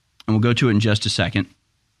 And we'll go to it in just a second.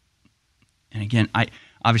 And again, I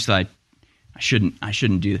shouldn't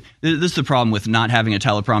do this. This is the problem with not having a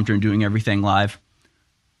teleprompter and doing everything live.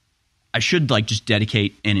 I should just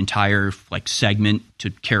dedicate an entire segment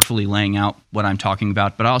to carefully laying out what I'm talking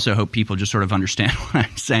about, but I also hope people just sort of understand what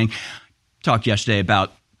I'm saying. Talked yesterday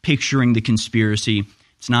about picturing the conspiracy.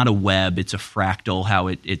 It's not a web, it's a fractal, how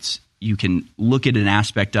it's you can look at an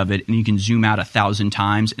aspect of it and you can zoom out 1,000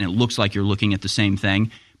 times and it looks like you're looking at the same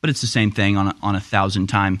thing. But it's the same thing on a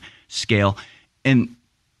 1,000-time scale. And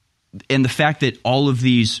the fact that all of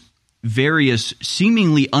these various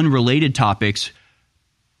seemingly unrelated topics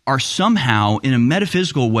are somehow, in a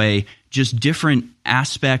metaphysical way, just different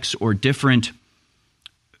aspects or different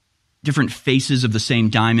faces of the same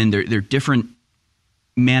diamond. They're different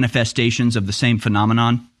manifestations of the same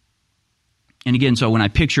phenomenon. And again, so when I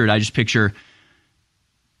picture it, I just picture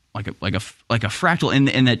like a fractal,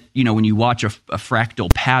 and that, when you watch a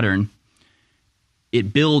fractal pattern,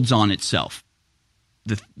 it builds on itself.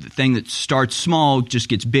 The thing that starts small just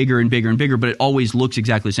gets bigger and bigger and bigger, but it always looks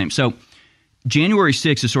exactly the same. So January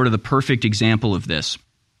 6th is sort of the perfect example of this,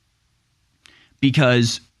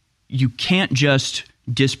 because you can't just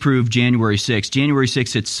disprove January 6th. January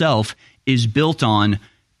 6th itself is built on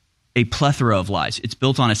a plethora of lies. It's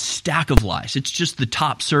built on a stack of lies. It's just the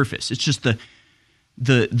top surface. It's just the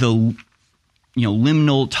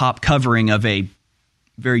liminal top covering of a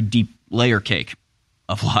very deep layer cake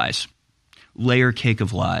of lies. Layer cake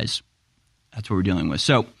of lies. That's what we're dealing with.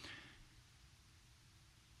 So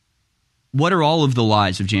what are all of the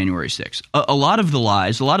lies of January 6th? A lot of the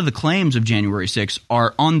lies, a lot of the claims of January 6th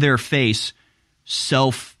are on their face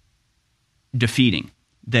self-defeating.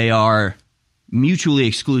 They are mutually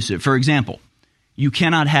exclusive. For example, you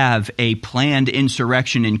cannot have a planned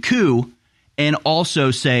insurrection and coup and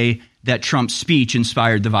also say that Trump's speech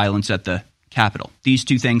inspired the violence at the Capitol. These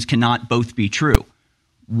two things cannot both be true.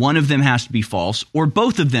 One of them has to be false, or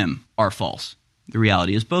both of them are false. The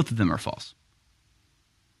reality is both of them are false.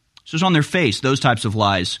 So it's on their face. Those types of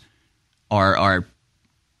lies are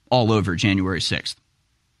all over January 6th.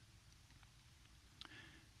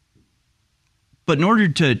 But in order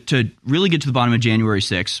to really get to the bottom of January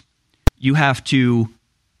 6th, you have to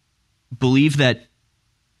believe that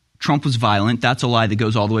Trump was violent. That's a lie that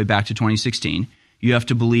goes all the way back to 2016. You have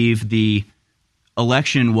to believe the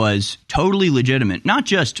election was totally legitimate, not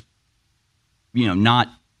just, not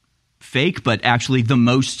fake, but actually the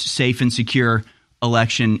most safe and secure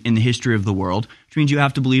election in the history of the world, which means you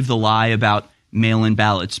have to believe the lie about mail-in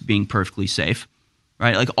ballots being perfectly safe,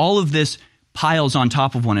 right? Like all of this piles on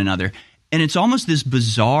top of one another. And it's almost this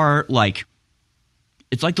bizarre,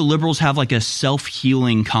 it's like the liberals have like a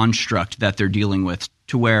self-healing construct that they're dealing with,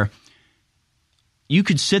 to where you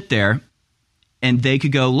could sit there and they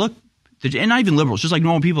could go, look, and not even liberals, just like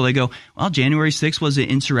normal people, they go, well, January 6th was an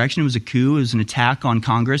insurrection, it was a coup, it was an attack on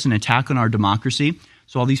Congress, an attack on our democracy.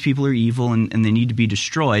 So all these people are evil and they need to be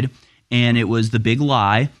destroyed. and it was the big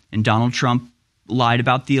lie, and Donald Trump lied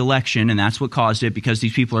about the election, and that's what caused it because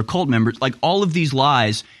these people are cult members. Like, all of these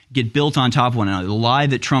lies get built on top of one another. The lie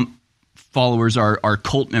that Trump followers are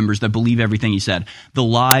cult members that believe everything he said. The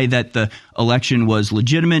lie that the election was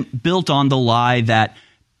legitimate, built on the lie that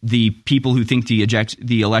the people who think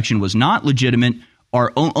the election was not legitimate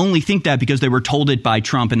are only think that because they were told it by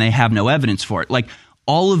Trump and they have no evidence for it. Like,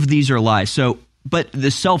 all of these are lies. So, but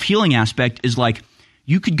the self-healing aspect is like,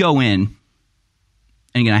 you could go in,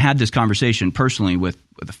 and again, I had this conversation personally with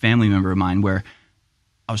a family member of mine where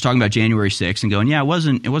I was talking about January 6th and going, yeah, it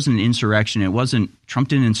wasn't an insurrection. Trump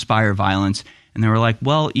didn't inspire violence. And they were like,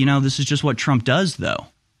 well, this is just what Trump does, though.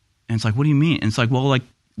 And it's like, what do you mean? And it's like, well, like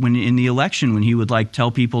when in the election, when he would like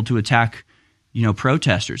tell people to attack,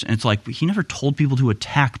 protesters. And it's like, he never told people to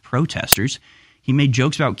attack protesters. He made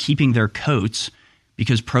jokes about keeping their coats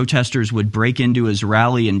because protesters would break into his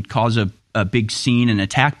rally and cause a big scene and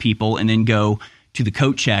attack people and then go to the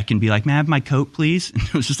coat check and be like, may I have my coat, please? And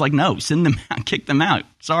it was just like, no, send them out, kick them out.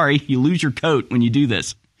 Sorry, you lose your coat when you do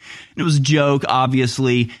this. And it was a joke,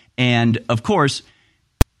 obviously. And of course,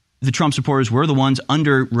 the Trump supporters were the ones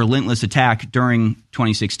under relentless attack during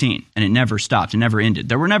 2016. And it never stopped. It never ended.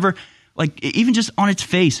 There were never, like, even just on its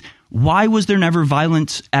face, why was there never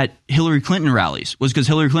violence at Hillary Clinton rallies? Was because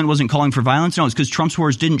Hillary Clinton wasn't calling for violence? No, it's because Trump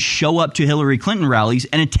supporters didn't show up to Hillary Clinton rallies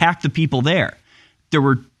and attack the people there. There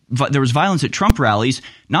was violence at Trump rallies,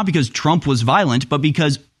 not because Trump was violent, but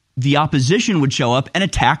because the opposition would show up and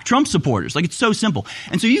attack Trump supporters. Like, it's so simple.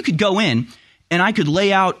 And so you could go in and I could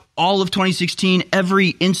lay out all of 2016, every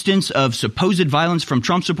instance of supposed violence from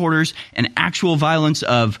Trump supporters and actual violence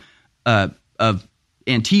of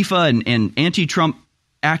Antifa and anti-Trump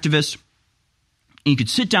activists. And you could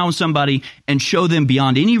sit down with somebody and show them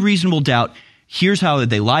beyond any reasonable doubt, here's how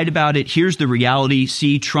they lied about it. Here's the reality.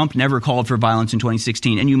 See, Trump never called for violence in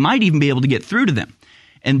 2016. And you might even be able to get through to them.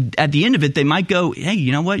 And at the end of it, they might go, hey,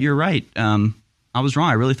 you know what? You're right. I was wrong.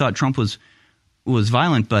 I really thought Trump was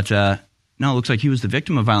violent. But no, it looks like he was the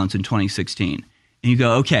victim of violence in 2016. And you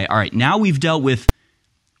go, okay, all right. Now we've dealt with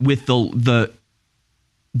the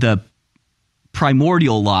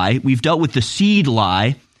primordial lie. We've dealt with the seed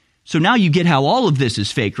lie. So now you get how all of this is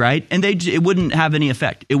fake, right? And it wouldn't have any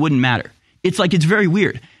effect. It wouldn't matter. It's like, it's very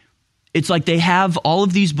weird. It's like they have all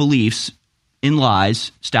of these beliefs in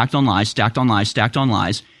lies, stacked on lies, stacked on lies, stacked on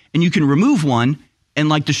lies, and you can remove one and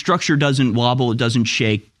like the structure doesn't wobble, it doesn't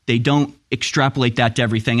shake. They don't extrapolate that to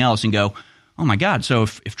everything else and go, oh my God, so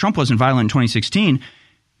if Trump wasn't violent in 2016,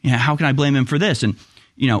 how can I blame him for this? And,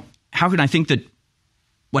 how can I think that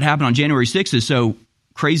what happened on January 6th is so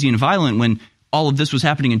crazy and violent when all of this was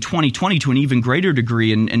happening in 2020 to an even greater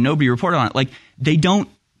degree and nobody reported on it? Like, they don't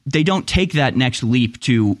take that next leap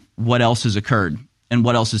to what else has occurred and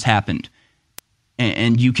what else has happened.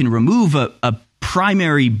 And you can remove a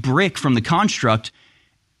primary brick from the construct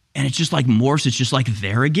and it's just like morphs. It's just like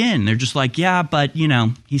there again. They're just like, yeah, but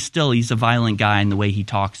he's a violent guy and the way he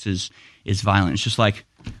talks is violent. It's just like,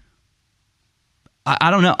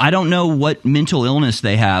 I don't know. I don't know what mental illness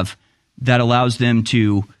they have that allows them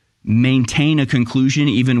to maintain a conclusion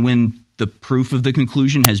even when the proof of the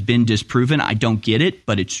conclusion has been disproven. I don't get it,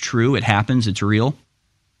 but it's true. It happens. It's real.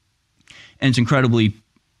 And it's incredibly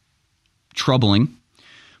troubling.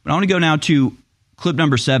 But I want to go now to clip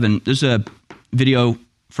number 7. This is a video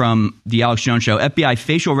from the Alex Jones Show. FBI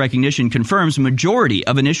facial recognition confirms majority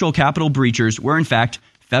of initial Capitol breachers were in fact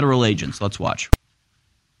federal agents. Let's watch.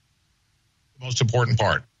 Most important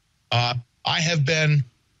part. I have been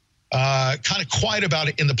kind of quiet about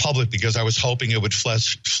it in the public because I was hoping it would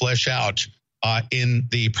flesh out in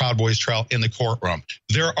the Proud Boys trial in the courtroom.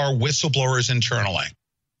 There are whistleblowers internally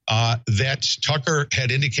that Tucker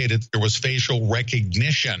had indicated there was facial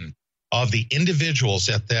recognition of the individuals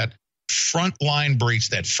at that frontline breach,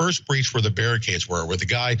 that first breach where the barricades were, where the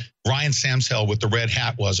guy, Ryan Samsell with the red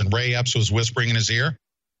hat was, and Ray Epps was whispering in his ear.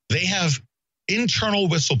 They have internal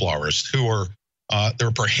whistleblowers who are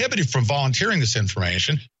they're prohibited from volunteering this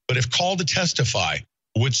information, but if called to testify,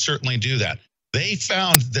 would certainly do that. They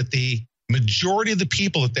found that the majority of the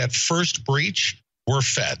people at that first breach were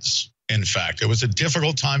feds. In fact, it was a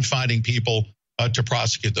difficult time finding people to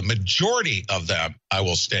prosecute. The majority of them, I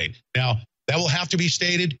will state. Now, that will have to be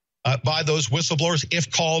stated by those whistleblowers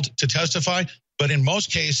if called to testify. But in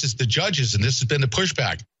most cases, the judges, and this has been the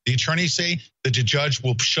pushback, the attorneys say that the judge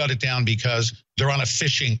will shut it down because they're on a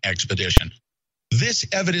fishing expedition. This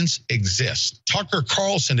evidence exists. Tucker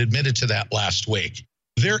Carlson admitted to that last week.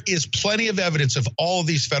 There is plenty of evidence of all of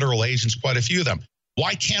these federal agents, quite a few of them.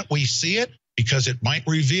 Why can't we see it? Because it might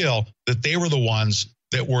reveal that they were the ones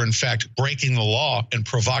that were, in fact, breaking the law and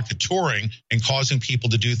provocateuring and causing people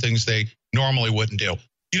to do things they normally wouldn't do.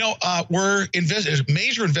 You know, there's a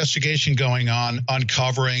major investigation going on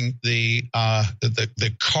uncovering the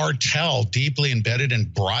cartel deeply embedded in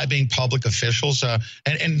bribing public officials.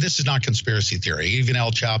 And this is not conspiracy theory. Even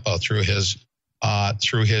El Chapo, through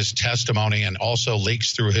his testimony and also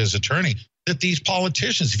leaks through his attorney, that these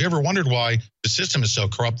politicians, if you ever wondered why the system is so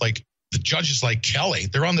corrupt, like the judges like Kelly,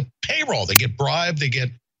 they're on the payroll. They get bribed. They get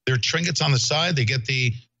their trinkets on the side. They get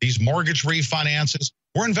these mortgage refinances.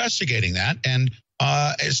 We're investigating that. And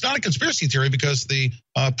it's not a conspiracy theory because the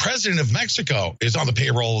president of Mexico is on the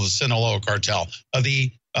payroll of the Sinaloa cartel.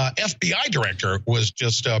 The FBI director was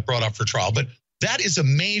just brought up for trial. But that is a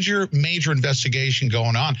major, major investigation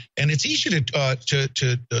going on. And it's easy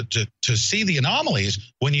to see the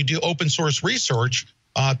anomalies when you do open source research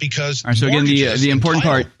because. All right, so again, the important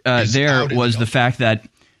part there was the fact that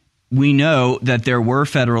we know that there were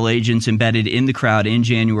federal agents embedded in the crowd in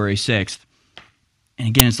January 6th. And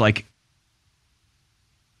again, it's like,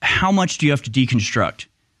 how much do you have to deconstruct?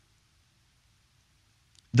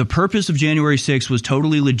 The purpose of January 6th was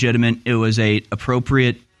totally legitimate. It was a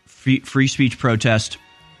appropriate free speech protest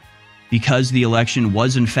because the election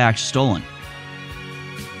was in fact stolen.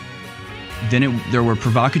 Then there were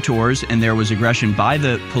provocateurs and there was aggression by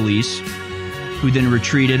the police, who then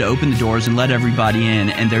retreated, opened the doors, and let everybody in.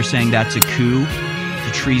 And they're saying that's a coup,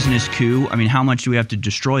 a treasonous coup. I mean, how much do we have to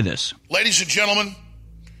destroy this? Ladies and gentlemen,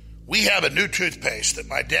 we have a new toothpaste that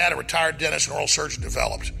my dad, a retired dentist and oral surgeon,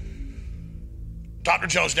 developed. Dr.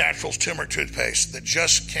 Jones Naturals Turmeric Toothpaste that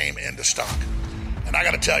just came into stock. And I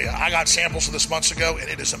got to tell you, I got samples of this months ago, and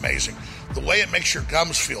it is amazing. The way it makes your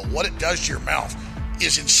gums feel, what it does to your mouth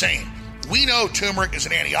is insane. We know turmeric is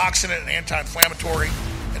an antioxidant and anti-inflammatory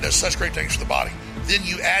and does such great things for the body. Then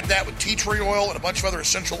you add that with tea tree oil and a bunch of other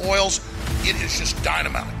essential oils. It is just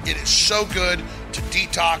dynamite. It is so good to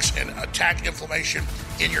detox and attack inflammation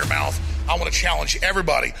in your mouth. I want to challenge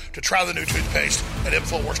everybody to try the new toothpaste at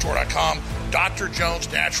InfoWarsStore.com, Dr. Jones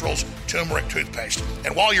Naturals Turmeric Toothpaste.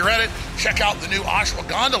 And while you're at it, check out the new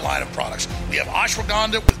ashwagandha line of products. We have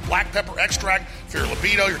ashwagandha with black pepper extract for your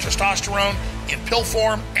libido, your testosterone in pill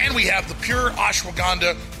form, and we have the pure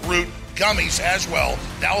ashwagandha root gummies as well,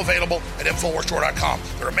 now available at InfoWarsStore.com.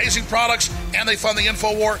 They're amazing products, and they fund the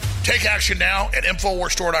InfoWar. Take action now at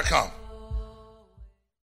InfoWarsStore.com.